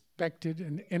unexpected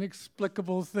and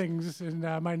inexplicable things in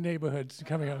my neighborhoods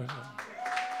coming up.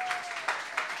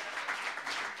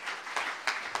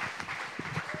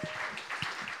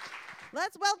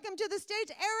 Let's welcome to the stage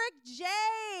Eric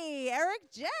J. Eric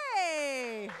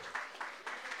J.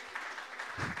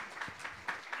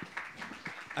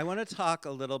 I want to talk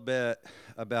a little bit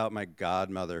about my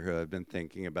godmother, who I've been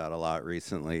thinking about a lot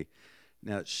recently.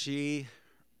 Now, she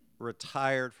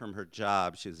retired from her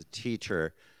job. She was a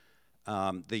teacher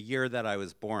the year that I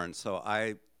was born. So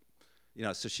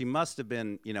so she must have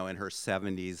been, in her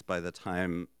 70s by the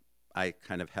time I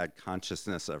kind of had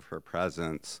consciousness of her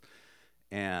presence.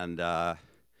 And but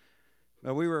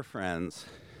we were friends,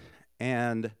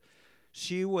 and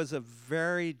she was a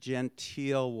very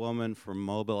genteel woman from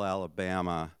Mobile,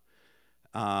 Alabama,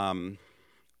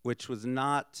 which was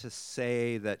not to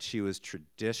say that she was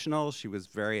traditional. She was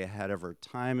very ahead of her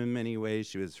time in many ways.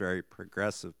 She was very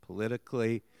progressive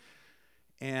politically,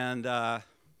 and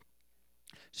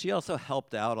she also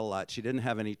helped out a lot. She didn't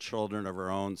have any children of her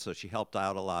own, so she helped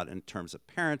out a lot in terms of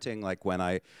parenting, like when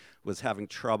I was having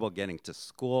trouble getting to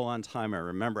school on time. I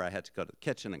remember I had to go to the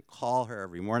kitchen and call her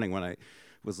every morning when I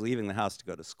was leaving the house to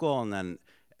go to school, and then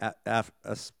after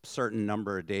a certain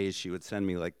number of days, she would send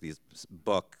me like these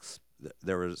books.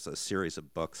 There was a series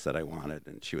of books that I wanted,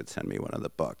 and she would send me one of the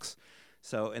books.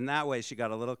 So in that way, she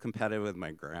got a little competitive with my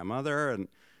grandmother, and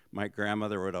my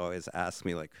grandmother would always ask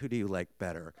me, like, who do you like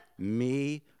better,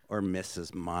 me or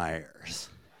Mrs. Myers?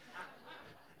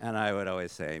 And I would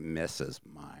always say, Mrs.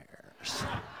 Myers.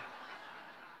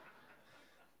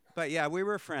 But yeah, we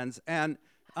were friends, and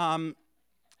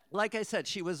like I said,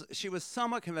 she was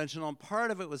somewhat conventional, and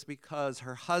part of it was because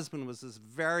her husband was this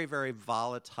very, very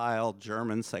volatile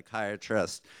German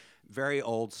psychiatrist, very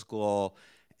old school,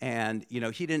 and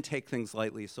he didn't take things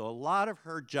lightly. So a lot of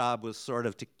her job was sort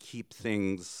of to keep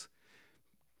things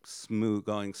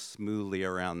going smoothly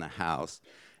around the house.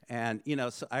 And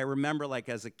so I remember, like,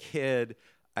 as a kid,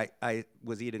 I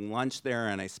was eating lunch there,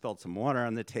 and I spilled some water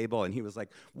on the table, and he was like,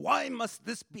 "Why must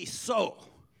this be so?"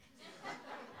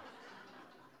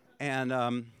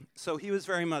 And so he was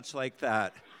very much like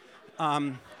that.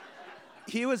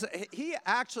 He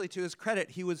actually, to his credit,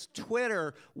 he was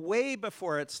Twitter way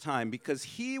before its time, because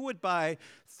he would buy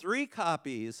 3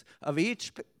 copies of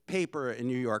each paper in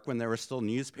New York when there were still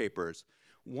newspapers,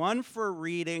 one for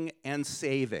reading and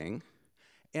saving,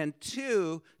 and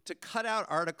 2, to cut out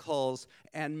articles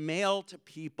and mail to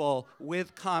people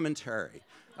with commentary,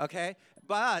 okay?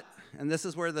 But, and this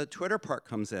is where the Twitter part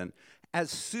comes in, as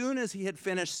soon as he had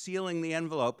finished sealing the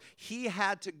envelope, he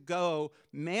had to go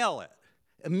mail it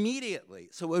immediately,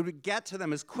 so it would get to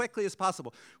them as quickly as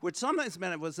possible, which sometimes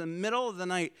meant it was in the middle of the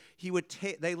night. He would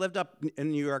take, they lived up in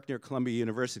New York near Columbia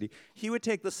University. He would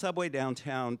take the subway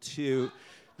downtown to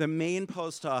the main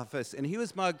post office, and he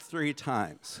was mugged 3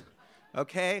 times,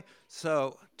 okay?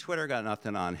 So Twitter got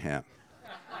nothing on him.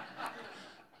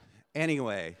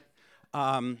 Anyway,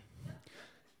 Anne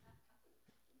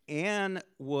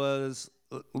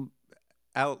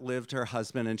outlived her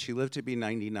husband, and she lived to be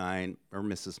 99, or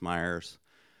Mrs. Myers.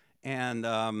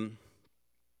 And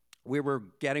we were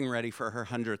getting ready for her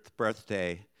 100th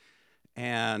birthday.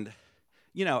 And,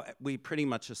 you know, we pretty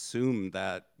much assumed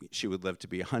that she would live to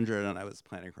be 100, and I was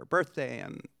planning her birthday,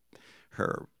 and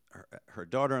her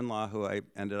daughter-in-law, who I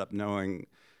ended up knowing,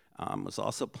 was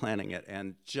also planning it.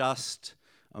 And just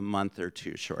a month or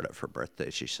 2 short of her birthday,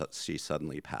 she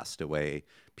suddenly passed away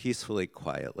peacefully,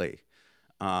 quietly,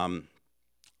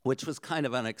 which was kind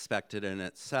of unexpected in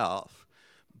itself.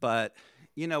 But,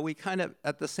 you know, we kind of,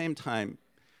 at the same time,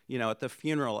 you know, at the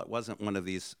funeral, it wasn't one of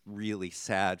these really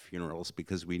sad funerals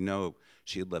because we know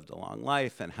she had lived a long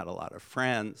life and had a lot of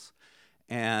friends.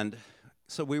 And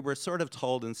so we were sort of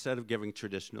told, instead of giving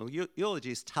traditional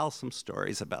eulogies, tell some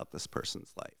stories about this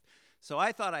person's life. So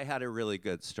I thought I had a really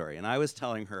good story, and I was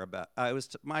telling her about,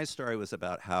 my story was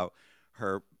about how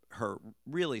her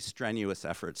really strenuous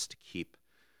efforts to keep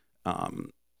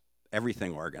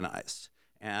everything organized.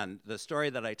 And the story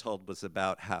that I told was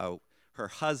about how her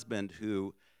husband,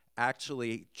 who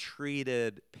actually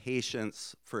treated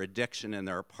patients for addiction in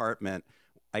their apartment,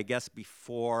 I guess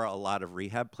before a lot of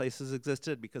rehab places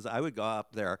existed, because I would go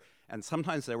up there and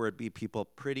sometimes there would be people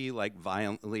pretty like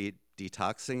violently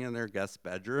detoxing in their guest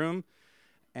bedroom.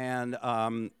 And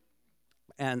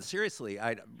seriously,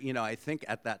 I think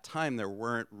at that time there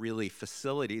weren't really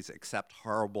facilities except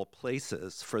horrible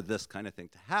places for this kind of thing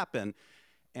to happen.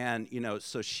 And, you know,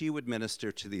 so she would minister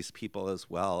to these people as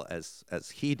well as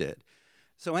he did.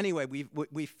 So anyway,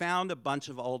 we found a bunch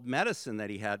of old medicine that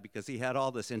he had, because he had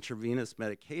all this intravenous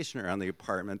medication around the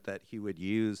apartment that he would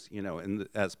use, you know,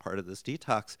 as part of this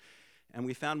detox. And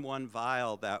we found one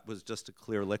vial that was just a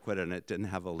clear liquid and it didn't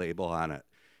have a label on it.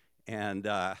 And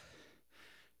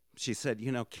she said,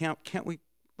 you know, can't we,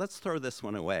 let's throw this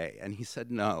one away. And he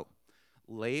said, no,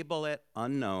 label it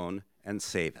unknown and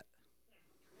save it.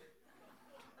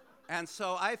 And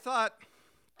so I thought,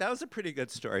 that was a pretty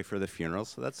good story for the funeral,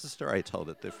 so that's the story I told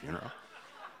at the funeral.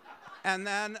 And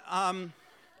then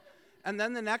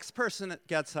the next person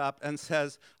gets up and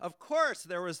says, of course,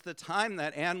 there was the time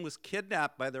that Anne was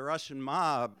kidnapped by the Russian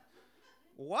mob.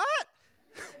 What?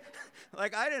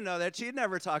 Like, I didn't know that. She'd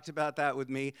never talked about that with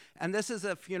me. And this is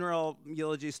a funeral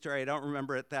eulogy story. I don't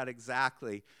remember it that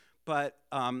exactly. But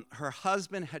her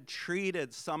husband had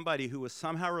treated somebody who was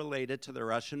somehow related to the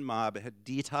Russian mob, had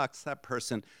detoxed that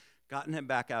person, gotten him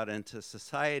back out into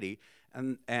society,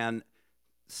 and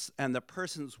the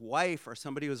person's wife or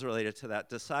somebody who was related to that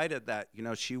decided that, you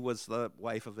know, she was the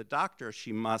wife of a doctor,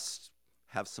 she must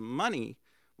have some money,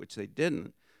 which they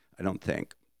didn't, I don't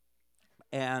think.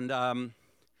 And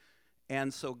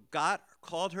so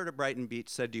called her to Brighton Beach,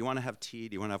 said, do you want to have tea,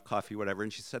 do you want to have coffee, whatever,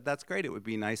 and she said, that's great, it would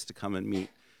be nice to come and meet.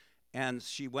 And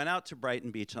she went out to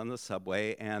Brighton Beach on the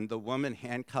subway, and the woman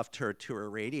handcuffed her to her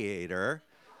radiator.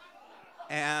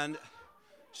 And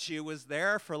she was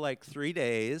there for like 3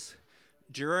 days,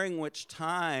 during which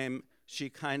time she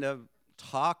kind of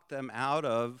talked them out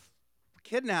of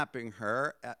kidnapping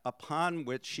her, upon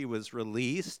which she was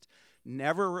released,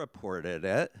 never reported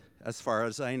it, as far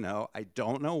as I know. I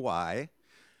don't know why.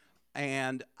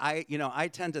 And I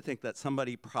tend to think that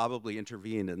somebody probably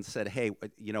intervened and said, hey,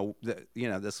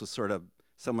 this was sort of,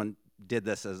 someone did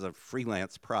this as a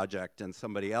freelance project, and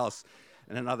somebody else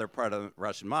in another part of the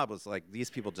Russian mob was like, these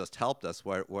people just helped us,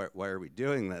 why are we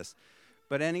doing this?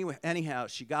 But anyhow,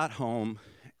 she got home,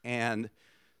 and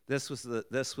this was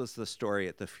the story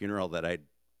at the funeral that I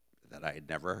had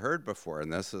never heard before,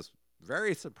 and this is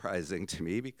very surprising to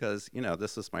me because, you know,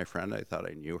 this was my friend, I thought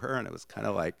I knew her, and it was kind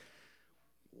of like,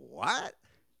 what?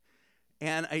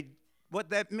 And what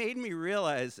that made me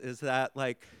realize is that,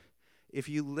 like, if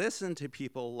you listen to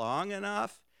people long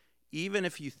enough, even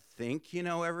if you think you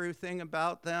know everything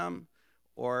about them,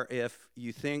 or if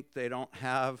you think they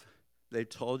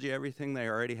told you everything they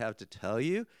already have to tell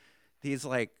you, these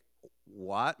like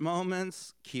what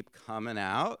moments keep coming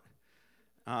out.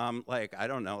 Like, I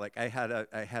don't know, like I had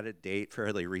a date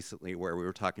fairly recently where we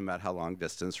were talking about how long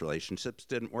distance relationships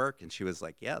didn't work, and she was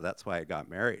like, yeah, that's why I got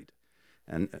married.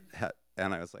 And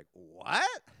I was like,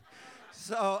 what?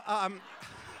 So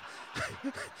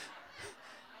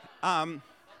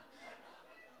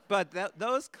but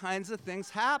those kinds of things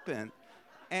happen.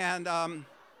 And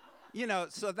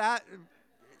so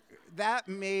that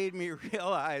made me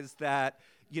realize that,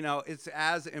 it's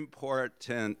as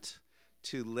important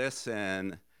to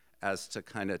listen as to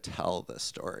kind of tell the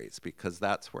stories, because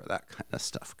that's where that kind of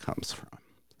stuff comes from.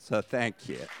 So thank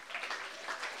you.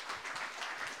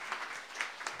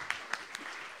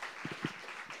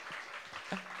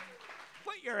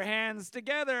 Put your hands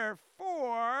together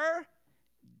for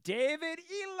David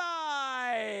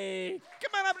Eli.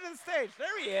 Come on up to the stage.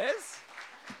 There he is.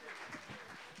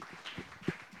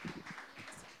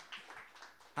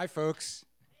 Hi, folks.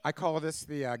 I call this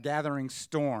the Gathering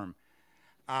Storm.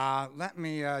 Let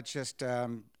me just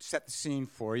set the scene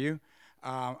for you.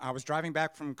 I was driving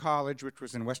back from college, which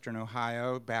was in western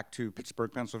Ohio, back to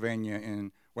Pittsburgh, Pennsylvania,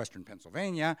 in western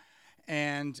Pennsylvania.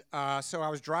 And so I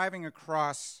was driving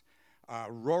across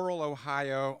rural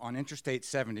Ohio on Interstate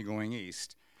 70 going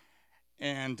east.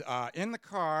 And in the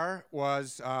car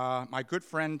was my good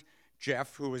friend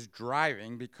Jeff, who was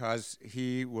driving because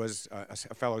he was a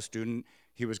fellow student.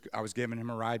 I was giving him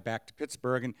a ride back to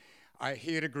Pittsburgh, and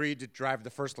he had agreed to drive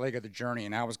the first leg of the journey,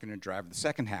 and I was going to drive the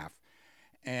second half.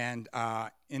 And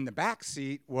in the back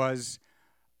seat was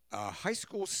a high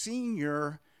school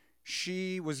senior.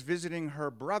 She was visiting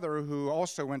her brother, who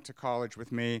also went to college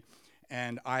with me,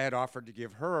 and I had offered to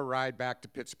give her a ride back to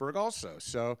Pittsburgh also.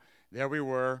 So there we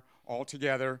were, all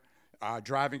together,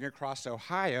 driving across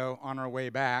Ohio on our way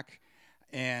back,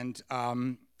 and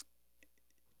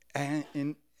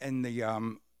in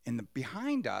the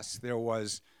behind us there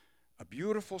was a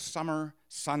beautiful summer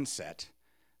sunset,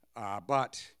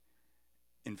 but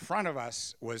in front of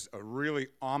us was a really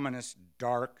ominous,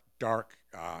 dark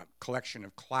collection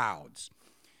of clouds.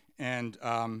 And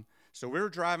so we were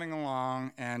driving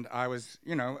along, and I was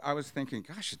thinking,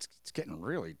 gosh, it's getting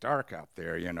really dark out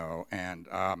there,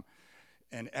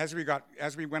 and as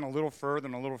we went a little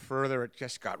further, it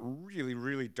just got really,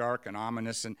 really dark and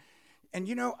ominous, and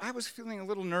I was feeling a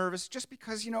little nervous just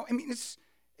because,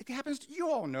 it happens to you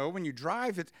all know when you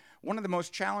drive. It's one of the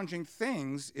most challenging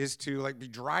things is to be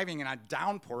driving in a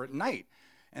downpour at night.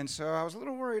 And so I was a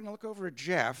little worried, and I look over at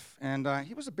Jeff, and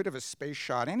he was a bit of a space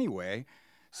shot anyway.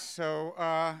 So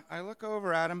I look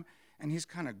over at him, and he's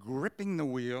kind of gripping the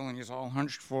wheel, and he's all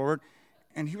hunched forward,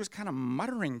 and he was kind of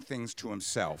muttering things to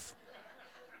himself.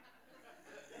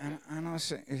 And I was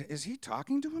saying, is he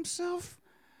talking to himself?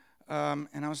 And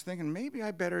I was thinking, maybe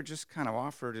I better just kind of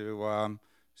offer to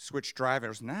switch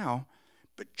drivers now.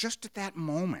 But just at that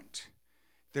moment,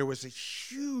 there was a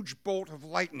huge bolt of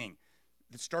lightning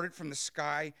that started from the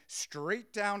sky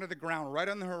straight down to the ground, right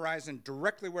on the horizon,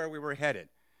 directly where we were headed.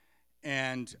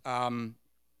 And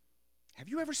have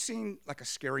you ever seen a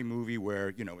scary movie where,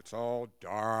 it's all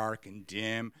dark and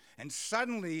dim, and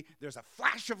suddenly there's a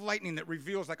flash of lightning that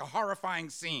reveals a horrifying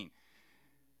scene?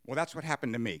 Well, that's what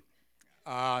happened to me.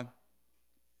 I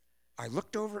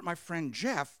looked over at my friend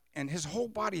Jeff, and his whole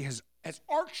body has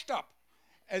arched up,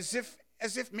 as if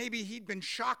maybe he'd been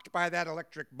shocked by that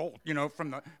electric bolt,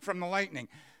 from the lightning.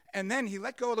 And then he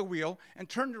let go of the wheel and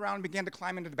turned around and began to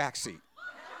climb into the back seat.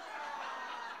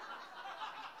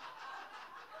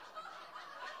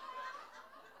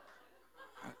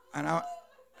 And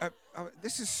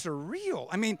this is surreal.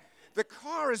 I mean, the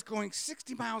car is going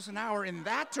 60 miles an hour in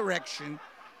that direction.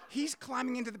 He's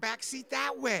climbing into the back seat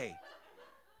that way.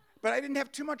 But I didn't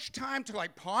have too much time to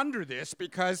ponder this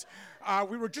because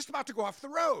we were just about to go off the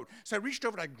road. So I reached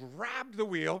over and I grabbed the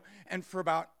wheel, and for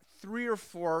about 3 or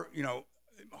 4,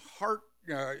 heart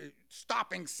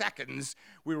stopping seconds,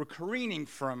 we were careening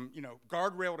from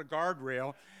guardrail to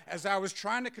guardrail. As I was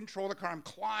trying to control the car, I'm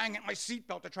clawing at my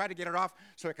seatbelt to try to get it off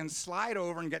so I can slide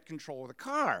over and get control of the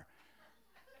car.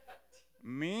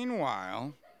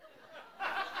 Meanwhile,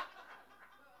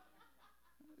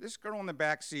 this girl in the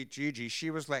back seat, Gigi, she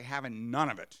was having none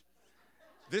of it.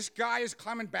 This guy is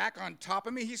climbing back on top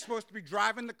of me. He's supposed to be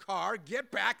driving the car.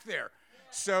 Get back there.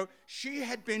 So she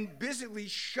had been busily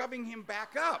shoving him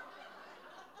back up.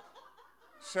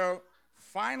 So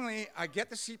finally, I get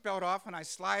the seatbelt off and I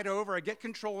slide over. I get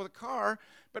control of the car.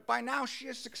 But by now, she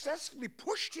has successfully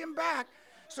pushed him back.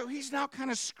 So he's now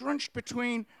kind of scrunched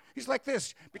he's like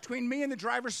this, between me and the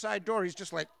driver's side door. He's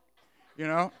just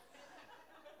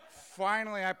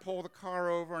Finally, I pull the car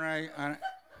over and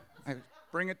I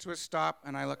bring it to a stop,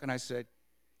 and I look and I said,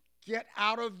 "Get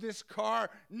out of this car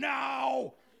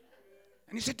now!"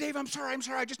 And he said, Dave, I'm sorry.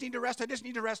 I just need to rest.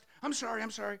 I'm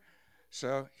sorry.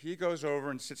 So he goes over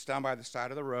and sits down by the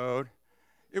side of the road.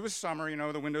 It was summer,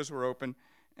 the windows were open.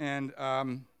 And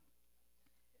I'm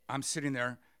sitting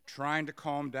there trying to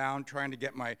calm down, trying to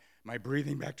get my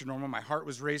breathing back to normal. My heart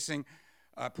was racing.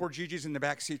 Poor Gigi's in the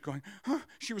back seat going,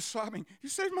 she was sobbing. You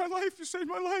saved my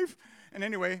life. And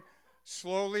anyway,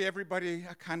 slowly everybody,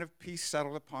 a kind of peace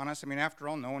settled upon us. I mean, after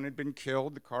all, no one had been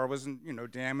killed. The car wasn't,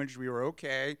 damaged. We were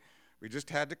okay. We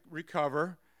just had to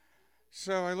recover.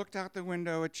 So I looked out the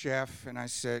window at Jeff and I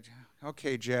said,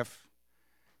 okay, Jeff,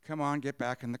 come on, get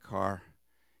back in the car.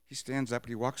 He stands up and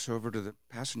he walks over to the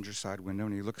passenger side window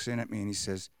and he looks in at me and he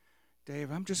says,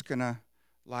 Dave, I'm just going to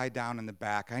lie down in the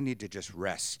back. I need to just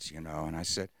rest, And I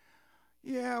said,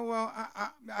 yeah, well,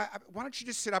 why don't you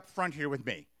just sit up front here with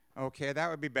me? Okay, that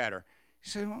would be better. He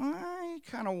said, well, I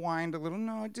kind of whined a little.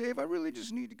 No, Dave, I really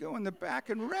just need to go in the back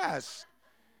and rest.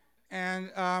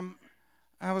 And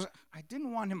I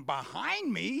didn't want him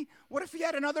behind me. What if he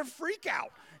had another freak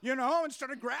out, and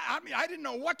started I didn't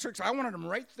know what to expect. I wanted him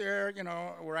right there,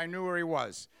 where I knew where he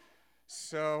was.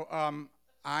 So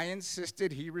I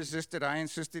insisted, he resisted, I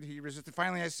insisted, he resisted.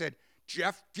 Finally I said,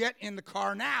 Jeff, get in the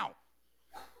car now.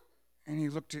 And he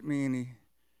looked at me and he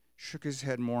shook his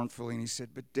head mournfully and he said,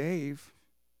 but Dave,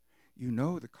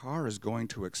 the car is going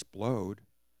to explode.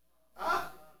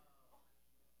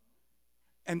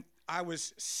 And I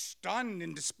was stunned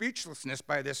into speechlessness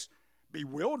by this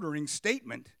bewildering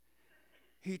statement.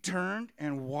 He turned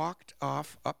and walked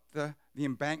off up the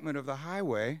embankment of the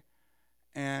highway.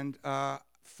 And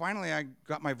finally, I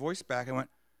got my voice back. I went,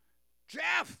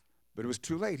 Jeff! But it was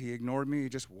too late. He ignored me. He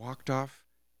just walked off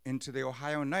into the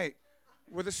Ohio night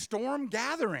with a storm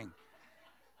gathering.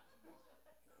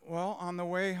 Well, on the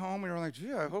way home, we were like,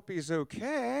 gee, I hope he's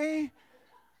okay.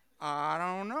 I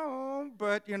don't know,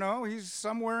 but, he's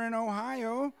somewhere in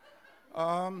Ohio.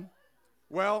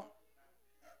 Well,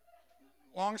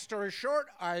 long story short,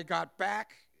 I got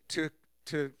back to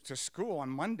school on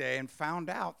Monday and found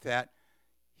out that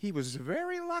he was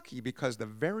very lucky because the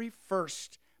very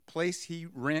first place he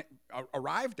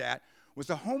arrived at was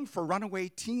a home for runaway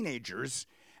teenagers,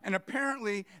 and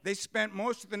apparently they spent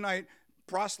most of the night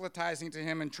proselytizing to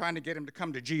him and trying to get him to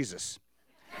come to Jesus.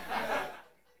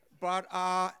 But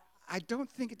I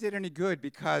don't think it did any good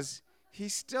because he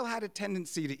still had a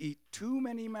tendency to eat too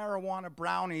many marijuana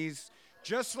brownies,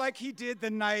 just like he did the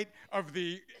night of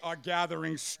the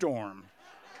gathering storm.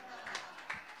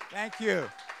 Thank you.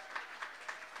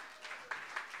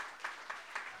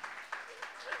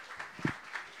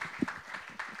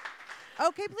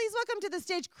 Okay, please welcome to the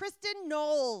stage Kristen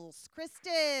Knowles.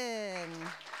 Kristen.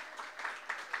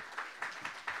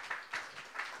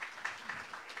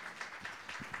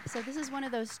 So this is one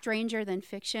of those stranger than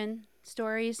fiction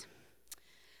stories.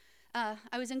 I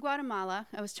was in Guatemala.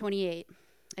 I was 28.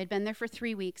 I'd been there for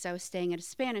 3 weeks. I was staying at a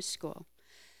Spanish school.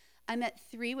 I met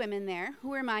 3 women there who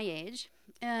were my age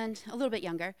and a little bit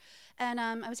younger. And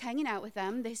I was hanging out with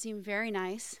them. They seemed very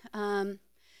nice.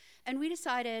 And we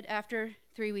decided after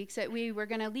 3 weeks that we were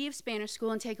going to leave Spanish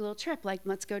school and take a little trip, like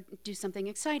let's go do something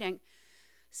exciting.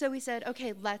 So we said,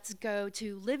 okay, let's go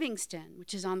to Livingston,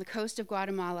 which is on the coast of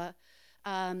Guatemala,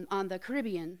 on the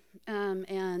Caribbean.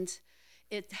 And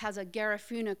it has a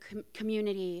Garifuna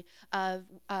community of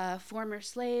former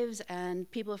slaves and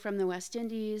people from the West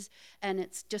Indies, and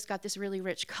it's just got this really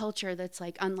rich culture that's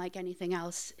like unlike anything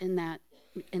else in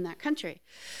that country.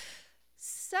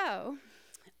 So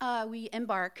we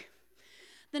embark.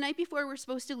 The night before we're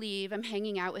supposed to leave, I'm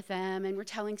hanging out with them and we're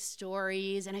telling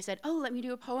stories, and I said, oh, let me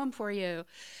do a poem for you.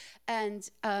 And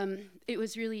it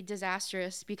was really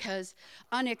disastrous because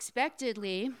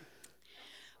unexpectedly,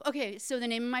 okay, so the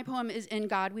name of my poem is In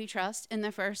God We Trust, and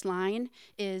the first line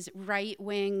is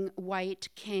right-wing, white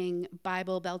king,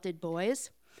 Bible-belted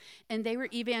boys. And they were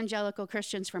evangelical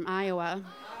Christians from Iowa.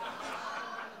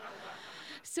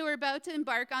 So we're about to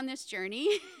embark on this journey,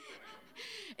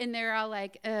 and they're all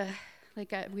like,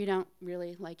 we don't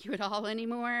really like you at all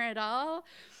anymore at all.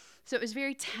 So it was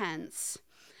very tense.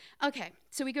 Okay,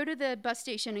 so we go to the bus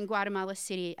station in Guatemala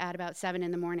City at about 7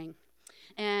 in the morning.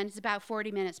 And it's about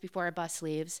 40 minutes before our bus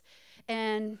leaves.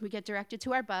 And we get directed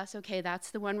to our bus. Okay,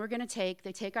 that's the one we're going to take.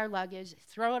 They take our luggage,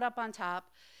 throw it up on top.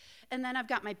 And then I've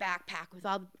got my backpack with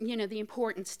all, the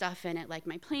important stuff in it, like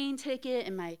my plane ticket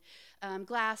and my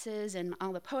glasses and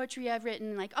all the poetry I've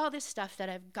written, like all this stuff that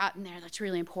I've gotten there that's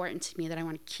really important to me that I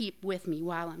want to keep with me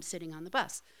while I'm sitting on the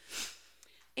bus.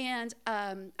 And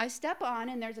I step on,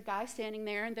 and there's a guy standing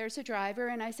there, and there's a driver,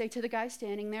 and I say to the guy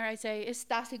standing there, I say,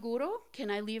 ¿Está seguro?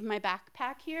 Can I leave my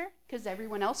backpack here? Because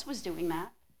everyone else was doing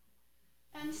that.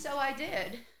 And so I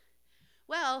did.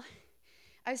 Well,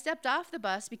 I stepped off the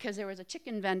bus because there was a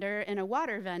chicken vendor and a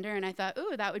water vendor, and I thought,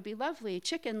 ooh, that would be lovely,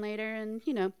 chicken later, and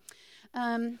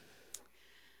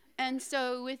and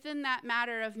so within that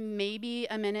matter of maybe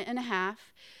a minute and a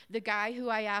half, the guy who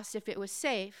I asked if it was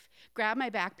safe grabbed my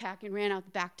backpack and ran out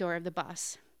the back door of the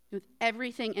bus with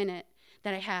everything in it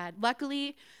that I had.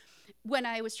 Luckily, when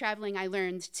I was traveling, I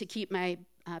learned to keep my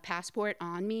passport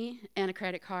on me and a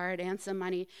credit card and some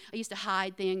money. I used to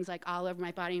hide things like all over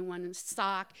my body in one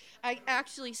sock. I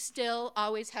actually still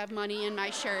always have money in my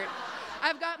shirt.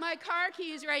 I've got my car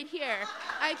keys right here.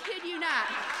 I kid you not.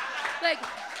 Like,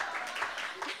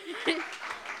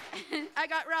 I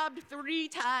got robbed 3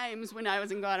 times when I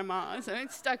was in Guatemala, so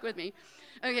it stuck with me.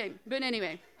 Okay, but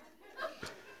anyway.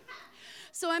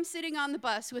 So I'm sitting on the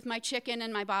bus with my chicken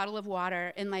and my bottle of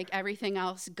water and like everything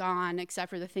else gone except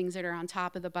for the things that are on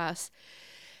top of the bus.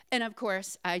 And of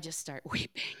course, I just start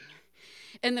weeping.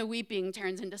 And the weeping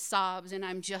turns into sobs, and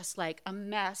I'm just like a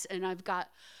mess, and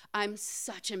I'm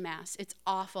such a mess. It's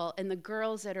awful. And the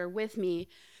girls that are with me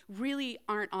really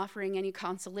aren't offering any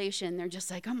consolation. They're just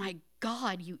like, oh my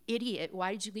God, you idiot.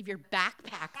 Why did you leave your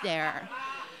backpack there?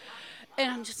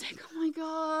 And I'm just like, oh my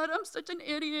God, I'm such an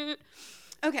idiot.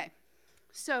 Okay.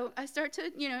 So I start to,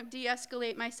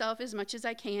 de-escalate myself as much as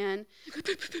I can,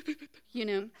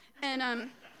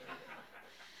 and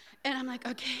I'm like,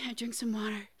 okay, I drink some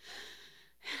water.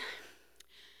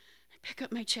 I pick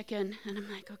up my chicken, and I'm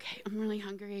like, okay, I'm really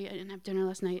hungry. I didn't have dinner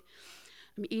last night.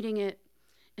 I'm eating it,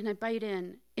 and I bite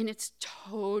in, and it's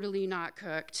totally not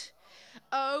cooked.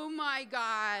 Oh my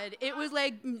God. It was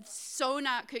like so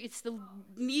not cooked. It's the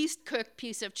least cooked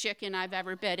piece of chicken I've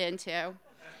ever bit into.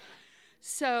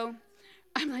 So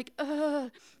I'm like, ugh,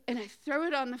 and I throw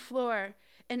it on the floor.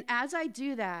 And as I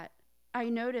do that, I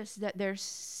notice that there's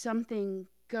something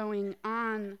going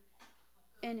on,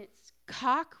 and it's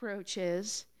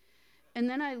cockroaches. And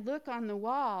then I look on the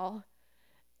wall,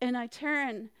 and I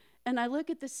turn, and I look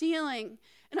at the ceiling,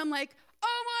 and I'm like,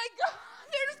 oh my God,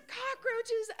 there's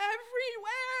cockroaches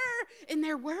everywhere. And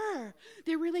there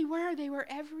really were. They were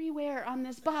everywhere on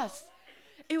this bus.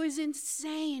 It was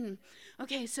insane.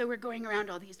 Okay, so we're going around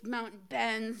all these mountain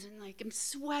bends, and like I'm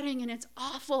sweating, and it's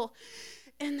awful.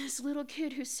 And this little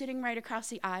kid who's sitting right across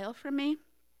the aisle from me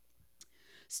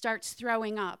starts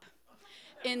throwing up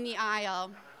in the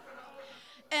aisle.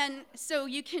 And so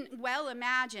you can well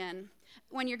imagine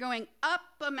when you're going up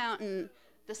a mountain,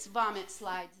 this vomit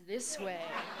slides this way.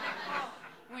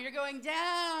 When you're going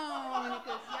down, it goes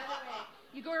the other way.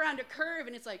 You go around a curve,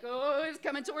 and it's like, oh, it's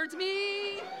coming towards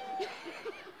me.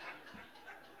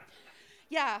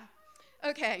 Yeah,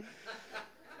 okay.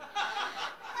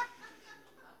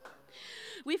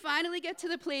 We finally get to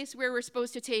the place where we're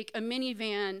supposed to take a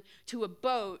minivan to a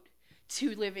boat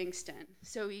to Livingston.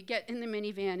 So we get in the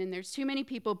minivan, and there's too many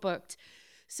people booked.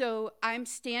 So I'm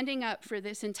standing up for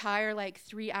this entire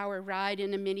 3-hour ride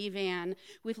in a minivan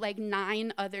with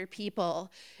 9 other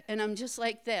people. And I'm just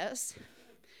like this,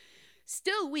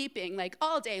 still weeping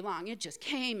all day long. It just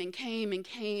came and came and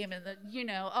came, and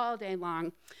all day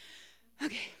long.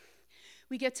 Okay,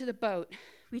 we get to the boat.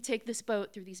 We take this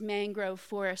boat through these mangrove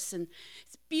forests, and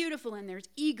it's beautiful, and there's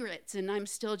egrets, and I'm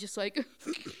still just like,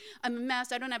 I'm a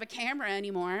mess. I don't have a camera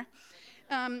anymore.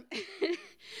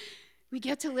 We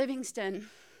get to Livingston,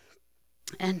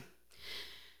 and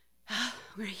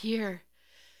we're here.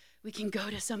 We can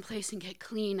go to someplace and get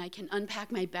clean. I can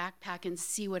unpack my backpack and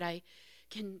see what I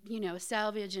can,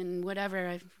 salvage and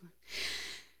whatever.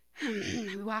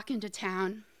 We walk into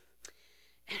town,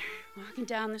 and we're walking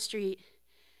down the street,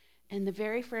 and the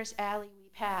very first alley we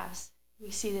pass,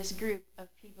 we see this group of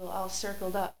people all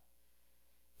circled up.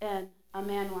 And a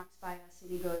man walks by us,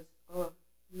 and he goes, oh,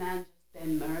 man just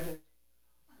been murdered.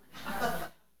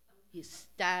 He's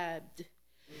stabbed.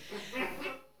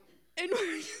 And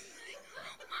we're just like,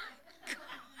 oh my God.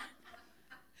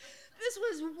 This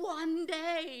was one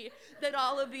day that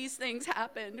all of these things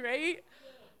happened, right?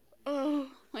 Oh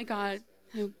my God.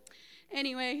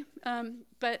 Anyway,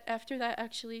 but after that,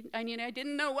 actually, I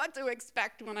didn't know what to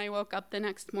expect when I woke up the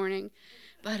next morning,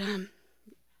 but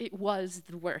it was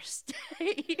the worst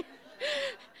day.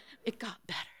 It got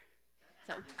better.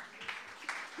 So.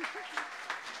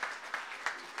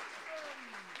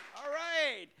 All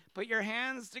right, put your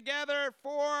hands together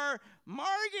for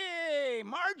Margie.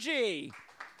 Margie,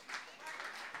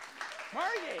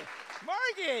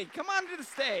 come on to the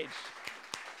stage.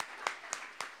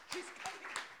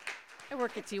 I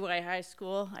work at DY High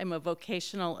School. I'm a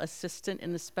vocational assistant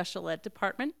in the special ed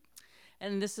department,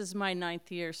 and this is my 9th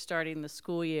year starting the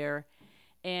school year.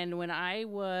 And when I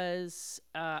was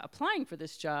applying for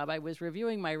this job, I was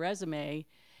reviewing my resume,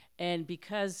 and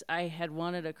because I had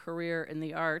wanted a career in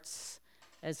the arts,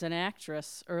 as an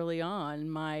actress early on,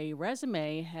 my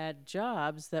resume had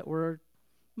jobs that were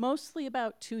mostly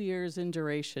about 2 years in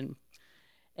duration.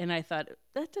 And I thought,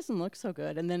 that doesn't look so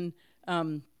good. And then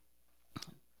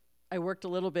I worked a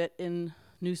little bit in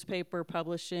newspaper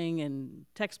publishing and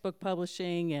textbook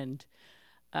publishing, and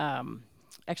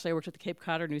actually I worked at the Cape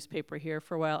Codder newspaper here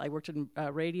for a while. I worked in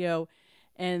radio,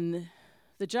 and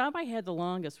the job I had the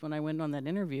longest when I went on that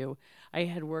interview, I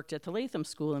had worked at the Latham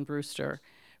School in Brewster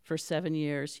for 7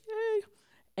 years. Yay!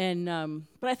 And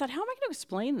but I thought, how am I going to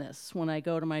explain this when I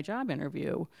go to my job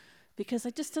interview? Because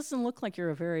it just doesn't look like you're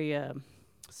a very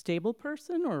stable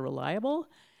person or reliable.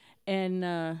 And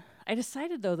I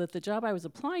decided, though, that the job I was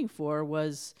applying for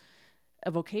was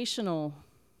a vocational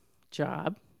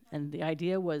job, and the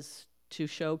idea was to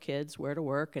show kids where to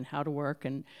work and how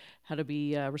to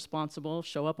be responsible,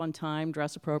 show up on time,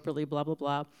 dress appropriately, blah, blah,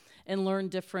 blah, and learn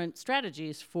different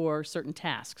strategies for certain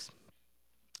tasks.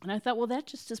 And I thought, well,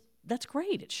 that's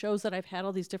great. It shows that I've had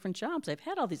all these different jobs. I've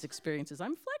had all these experiences.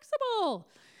 I'm flexible.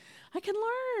 I can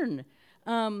learn.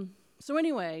 So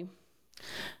anyway,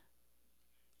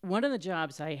 one of the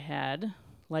jobs I had,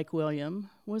 like William,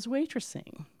 was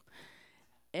waitressing.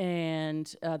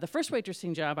 And the first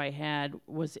waitressing job I had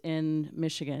was in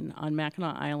Michigan on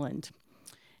Mackinac Island.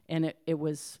 And there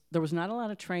was not a lot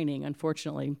of training,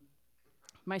 unfortunately.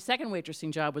 My second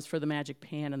waitressing job was for the Magic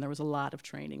Pan, and there was a lot of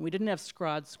training. We didn't have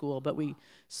Scrod School, but we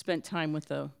spent time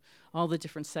with all the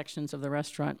different sections of the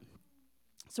restaurant.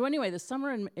 So anyway, the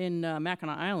summer in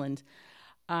Mackinac Island,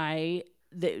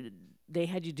 they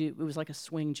had you do, it was like a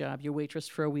swing job. You waitress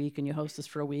for a week, and you hostess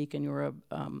for a week, and you were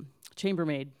a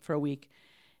chambermaid for a week.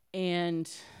 And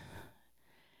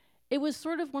it was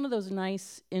sort of one of those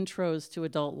nice intros to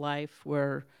adult life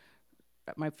where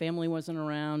my family wasn't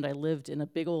around. I lived in a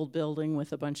big old building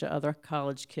with a bunch of other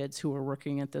college kids who were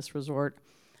working at this resort.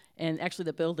 And actually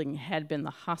the building had been the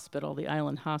hospital, the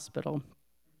island hospital.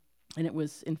 And it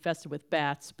was infested with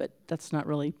bats, but that's not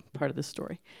really part of the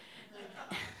story.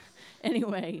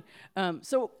 Anyway,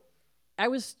 so I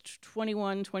was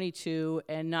 21, 22,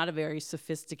 and not a very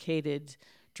sophisticated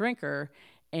drinker.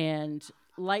 And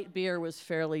light beer was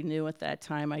fairly new at that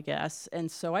time, I guess. And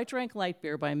so I drank light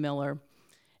beer by Miller.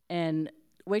 And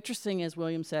waitressing, as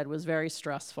William said, was very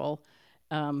stressful.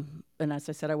 And as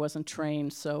I said, I wasn't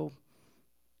trained, so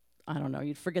I don't know,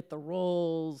 you'd forget the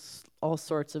roles, all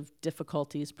sorts of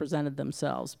difficulties presented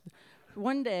themselves.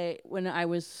 One day, when I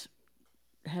was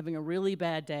having a really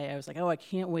bad day, I was like, oh, I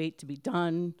can't wait to be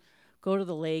done, go to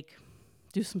the lake,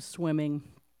 do some swimming,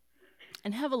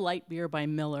 and have a light beer by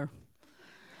Miller.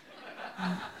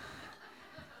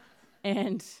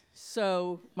 And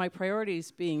so my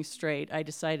priorities being straight, I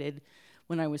decided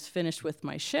when I was finished with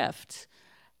my shift,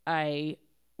 I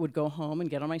would go home and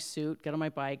get on my suit, get on my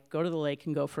bike, go to the lake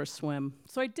and go for a swim.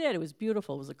 So I did. It was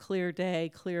beautiful. It was a clear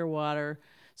day, clear water,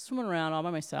 swimming around all by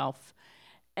myself.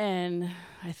 And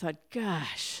I thought,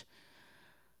 gosh,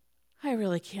 I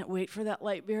really can't wait for that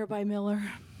light beer by Miller.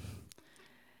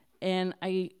 And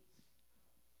I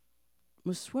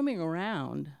was swimming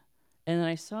around, and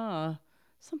I saw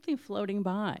something floating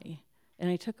by. And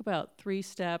I took about 3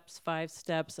 steps, 5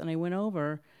 steps, and I went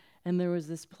over, and there was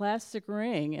this plastic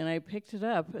ring, and I picked it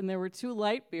up, and there were 2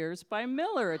 light beers by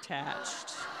Miller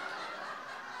attached.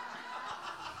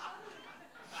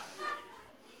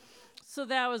 So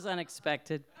that was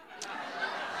unexpected.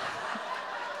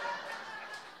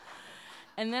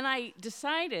 And then I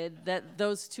decided that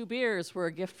those 2 beers were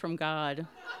a gift from God,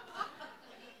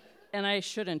 and I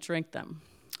shouldn't drink them.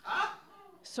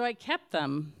 So I kept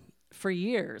them for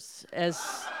years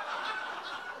as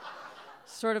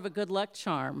sort of a good luck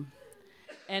charm.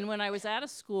 And when I was out of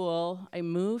school, I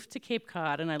moved to Cape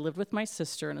Cod, and I lived with my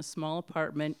sister in a small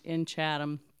apartment in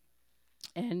Chatham.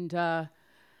 And the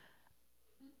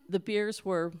beers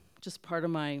were just part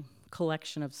of my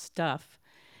collection of stuff.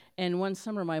 And one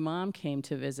summer, my mom came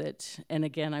to visit, and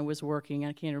again, I was working.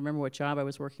 I can't remember what job I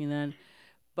was working then,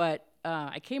 but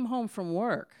I came home from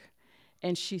work,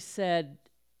 and she said,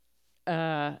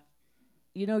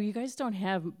 you know, you guys don't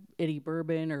have any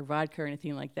bourbon or vodka or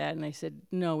anything like that. And I said,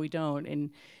 no, we don't.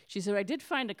 And she said, I did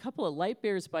find a couple of light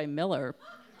beers by Miller.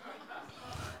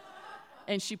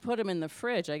 And she put them in the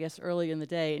fridge, I guess, early in the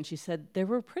day. And she said, they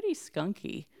were pretty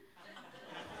skunky.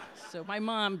 So my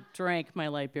mom drank my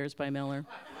light beers by Miller.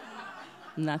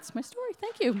 And that's my story.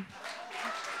 Thank you.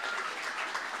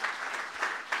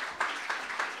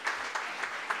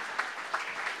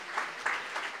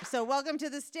 So welcome to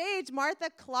the stage, Martha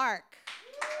Clark.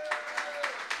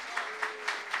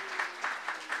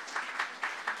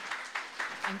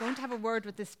 I'm going to have a word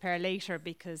with this pair later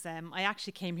because I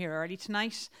actually came here early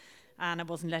tonight and I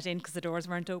wasn't let in because the doors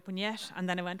weren't open yet. And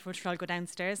then I went, well, sure, I'll go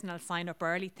downstairs and I'll sign up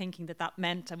early, thinking that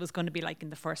meant I was going to be like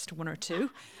in the first one or two.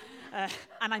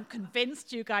 And I'm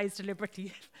convinced you guys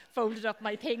deliberately folded up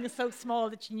my thing so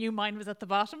small that you knew mine was at the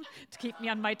bottom to keep me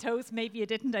on my toes. Maybe you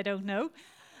didn't, I don't know.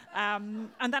 And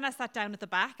then I sat down at the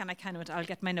back and I kind of went, I'll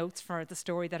get my notes for the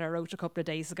story that I wrote a couple of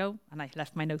days ago. And I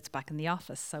left my notes back in the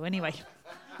office. So anyway,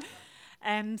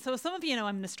 so some of you know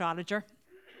I'm an astrologer.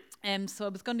 So I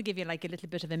was going to give you like a little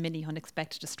bit of a mini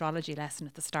unexpected astrology lesson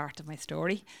at the start of my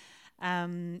story.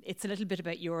 It's a little bit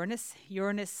about Uranus.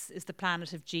 Uranus is the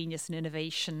planet of genius and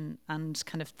innovation and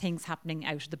kind of things happening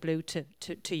out of the blue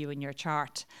to you in your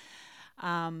chart.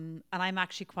 And I'm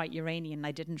actually quite Uranian.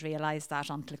 I didn't realise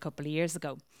that until a couple of years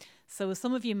ago. So as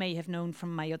some of you may have known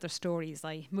from my other stories,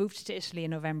 I moved to Italy in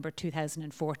November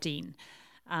 2014.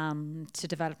 To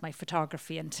develop my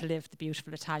photography and to live the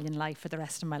beautiful Italian life for the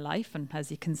rest of my life. And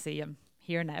as you can see, I'm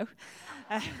here now.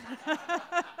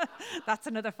 That's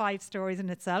another 5 stories in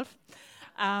itself.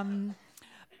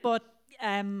 But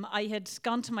I had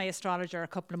gone to my astrologer a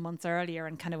couple of months earlier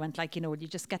and kind of went like, will you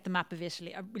just get the map of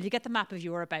Italy? Will you get the map of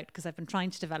Europe out? Because I've been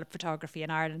trying to develop photography in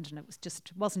Ireland and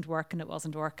it wasn't working.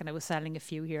 I was selling a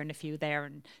few here and a few there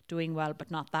and doing well, but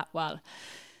not that well.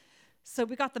 So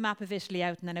we got the map of Italy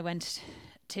out and then I went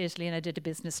to Italy and I did a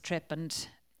business trip and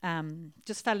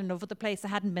just fell in love with the place. I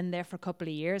hadn't been there for a couple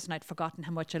of years and I'd forgotten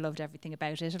how much I loved everything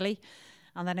about Italy.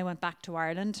 And then I went back to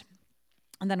Ireland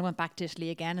and then I went back to Italy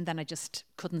again and then I just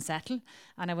couldn't settle.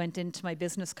 And I went into my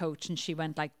business coach and she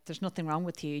went like, there's nothing wrong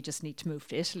with you. You just need to move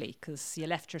to Italy because you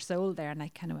left your soul there. And I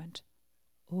kind of went,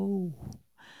 oh.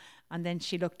 And then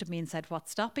she looked at me and said,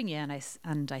 what's stopping you?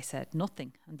 And I said,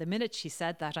 nothing. And the minute she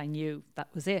said that, I knew that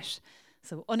was it.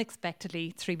 So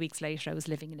unexpectedly, 3 weeks later, I was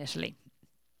living in Italy.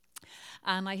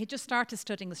 And I had just started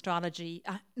studying astrology.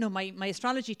 My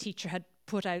astrology teacher had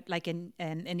put out like an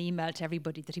email to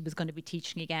everybody that he was going to be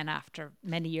teaching again after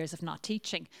many years of not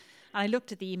teaching. And I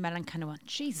looked at the email and kind of went,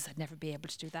 Jesus, I'd never be able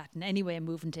to do that. And anyway, I'm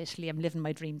moving to Italy. I'm living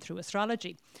my dream through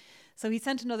astrology. So he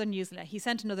sent another newsletter. He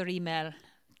sent another email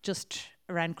just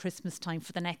around Christmas time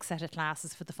for the next set of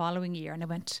classes for the following year. And I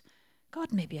went,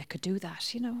 God, maybe I could do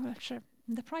that. Well, sure,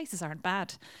 the prices aren't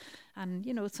bad. And,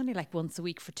 it's only like once a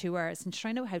week for 2 hours. And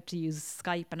I know how to use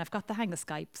Skype and I've got the hang of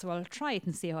Skype. So I'll try it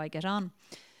and see how I get on.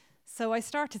 So I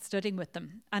started studying with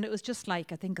them. And it was just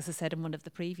like, I think as I said in one of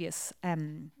the previous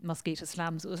Mosquito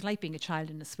slams, it was like being a child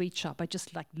in a sweet shop. I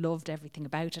just like loved everything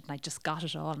about it and I just got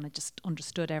it all and I just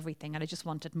understood everything and I just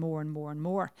wanted more and more and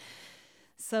more.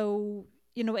 So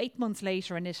 8 months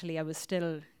later in Italy, I was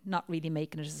still not really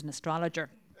making it as an astrologer.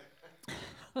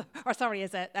 Or sorry,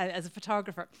 as a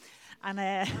photographer.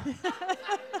 And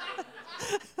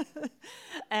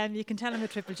you can tell I'm a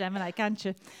triple Gemini, can't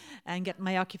you? And get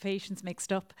my occupations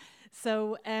mixed up.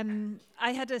 So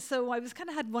I was kind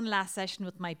of had one last session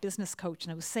with my business coach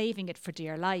and I was saving it for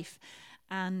dear life.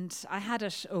 And I had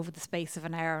it over the space of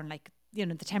an hour and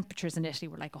the temperatures in Italy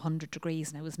were like 100 degrees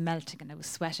and I was melting and I was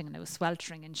sweating and I was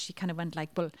sweltering. And she kind of went like,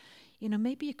 well,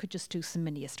 maybe you could just do some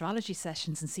mini astrology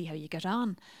sessions and see how you get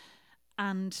on.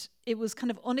 And it was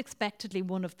kind of unexpectedly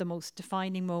one of the most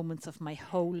defining moments of my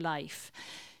whole life.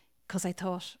 Because I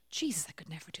thought, Jesus, I could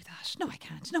never do that. No, I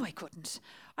can't. No, I couldn't.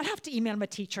 I'd have to email my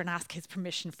teacher and ask his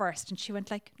permission first. And she went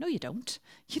like, no, you don't.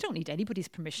 You don't need anybody's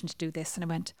permission to do this. And I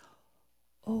went,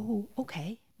 oh,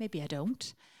 okay, maybe I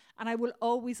don't. And I will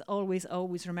always, always,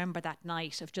 always remember that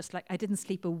night of just like, I didn't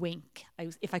sleep a wink.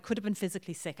 If I could have been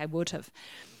physically sick, I would have.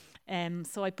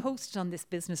 So I posted on this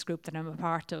business group that I'm a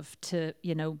part of to,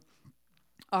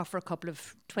 offer a couple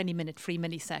of 20-minute free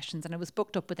mini sessions. And I was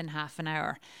booked up within half an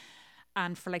hour.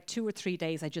 And for like 2 or 3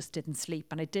 days, I just didn't sleep.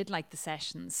 And I did like the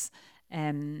sessions,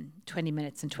 20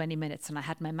 minutes and 20 minutes. And I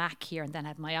had my Mac here and then I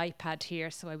had my iPad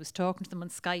here. So I was talking to them on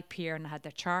Skype here and I had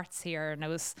their charts here. And I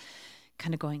was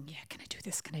kind of going, yeah, can I do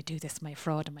this? Can I do this? Am I a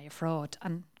fraud? Am I a fraud?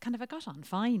 And kind of I got on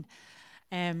fine.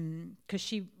 Because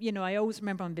she, I always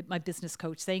remember my business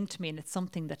coach saying to me, and it's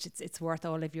something that it's worth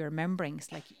all of you remembering.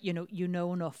 It's like, you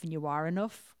know enough and you are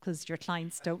enough because your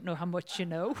clients don't know how much you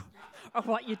know or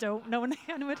what you don't know. And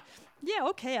I went, yeah,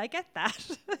 okay, I get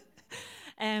that.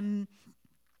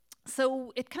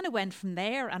 So it kind of went from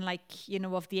there. And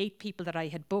of the 8 people that I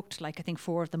had booked, I think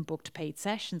 4 of them booked paid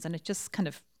sessions and it just kind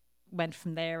of went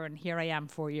from there. And here I am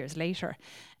 4 years later,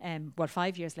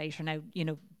 5 years later now,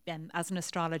 as an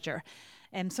astrologer.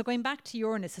 So going back to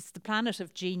Uranus, it's the planet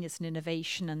of genius and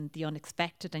innovation and the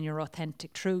unexpected and your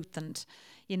authentic truth. And,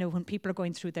 when people are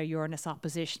going through their Uranus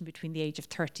opposition between the age of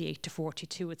 38 to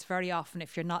 42, it's very often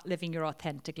if you're not living your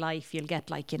authentic life, you'll get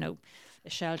a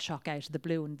shell shock out of the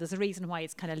blue. And there's a reason why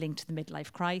it's kind of linked to the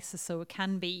midlife crisis. So it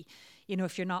can be, you know,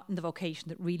 if you're not in the vocation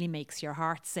that really makes your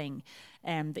heart sing,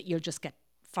 that you'll just get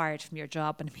fired from your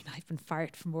job. And I mean, I've been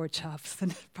fired from more jobs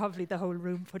than probably the whole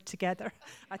room put together.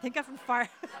 I think I've been fired.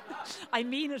 I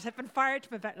mean it. I've been fired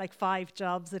from about like 5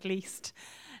 jobs at least,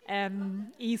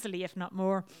 easily, if not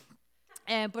more.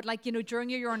 But like, you know, during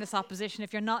your Uranus opposition,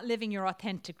 if you're not living your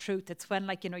authentic truth, it's when,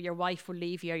 like, you know, your wife will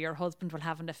leave you, or your husband will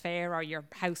have an affair, or your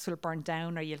house will burn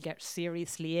down, or you'll get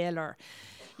seriously ill, or,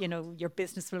 you know, your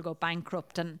business will go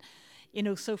bankrupt. And, you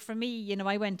know, so for me, you know,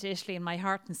 I went to Italy and my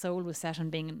heart and soul was set on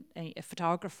being a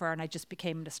photographer, and I just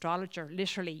became an astrologer,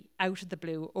 literally out of the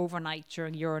blue, overnight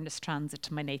during Uranus transit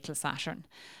to my natal Saturn.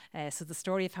 So the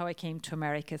story of how I came to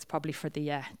America is probably for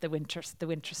the winter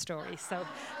story. So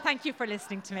thank you for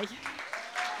listening to me.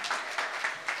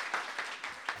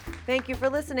 Thank you for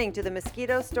listening to the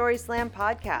Mosquito Story Slam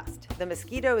podcast. The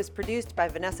Mosquito is produced by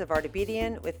Vanessa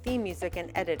Vardabedian with theme music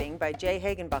and editing by Jay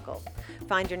Hagenbuckle.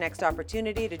 Find your next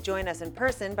opportunity to join us in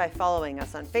person by following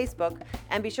us on Facebook,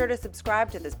 and be sure to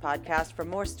subscribe to this podcast for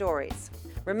more stories.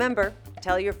 Remember,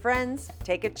 tell your friends,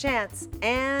 take a chance,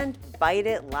 and bite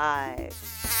it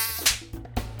live.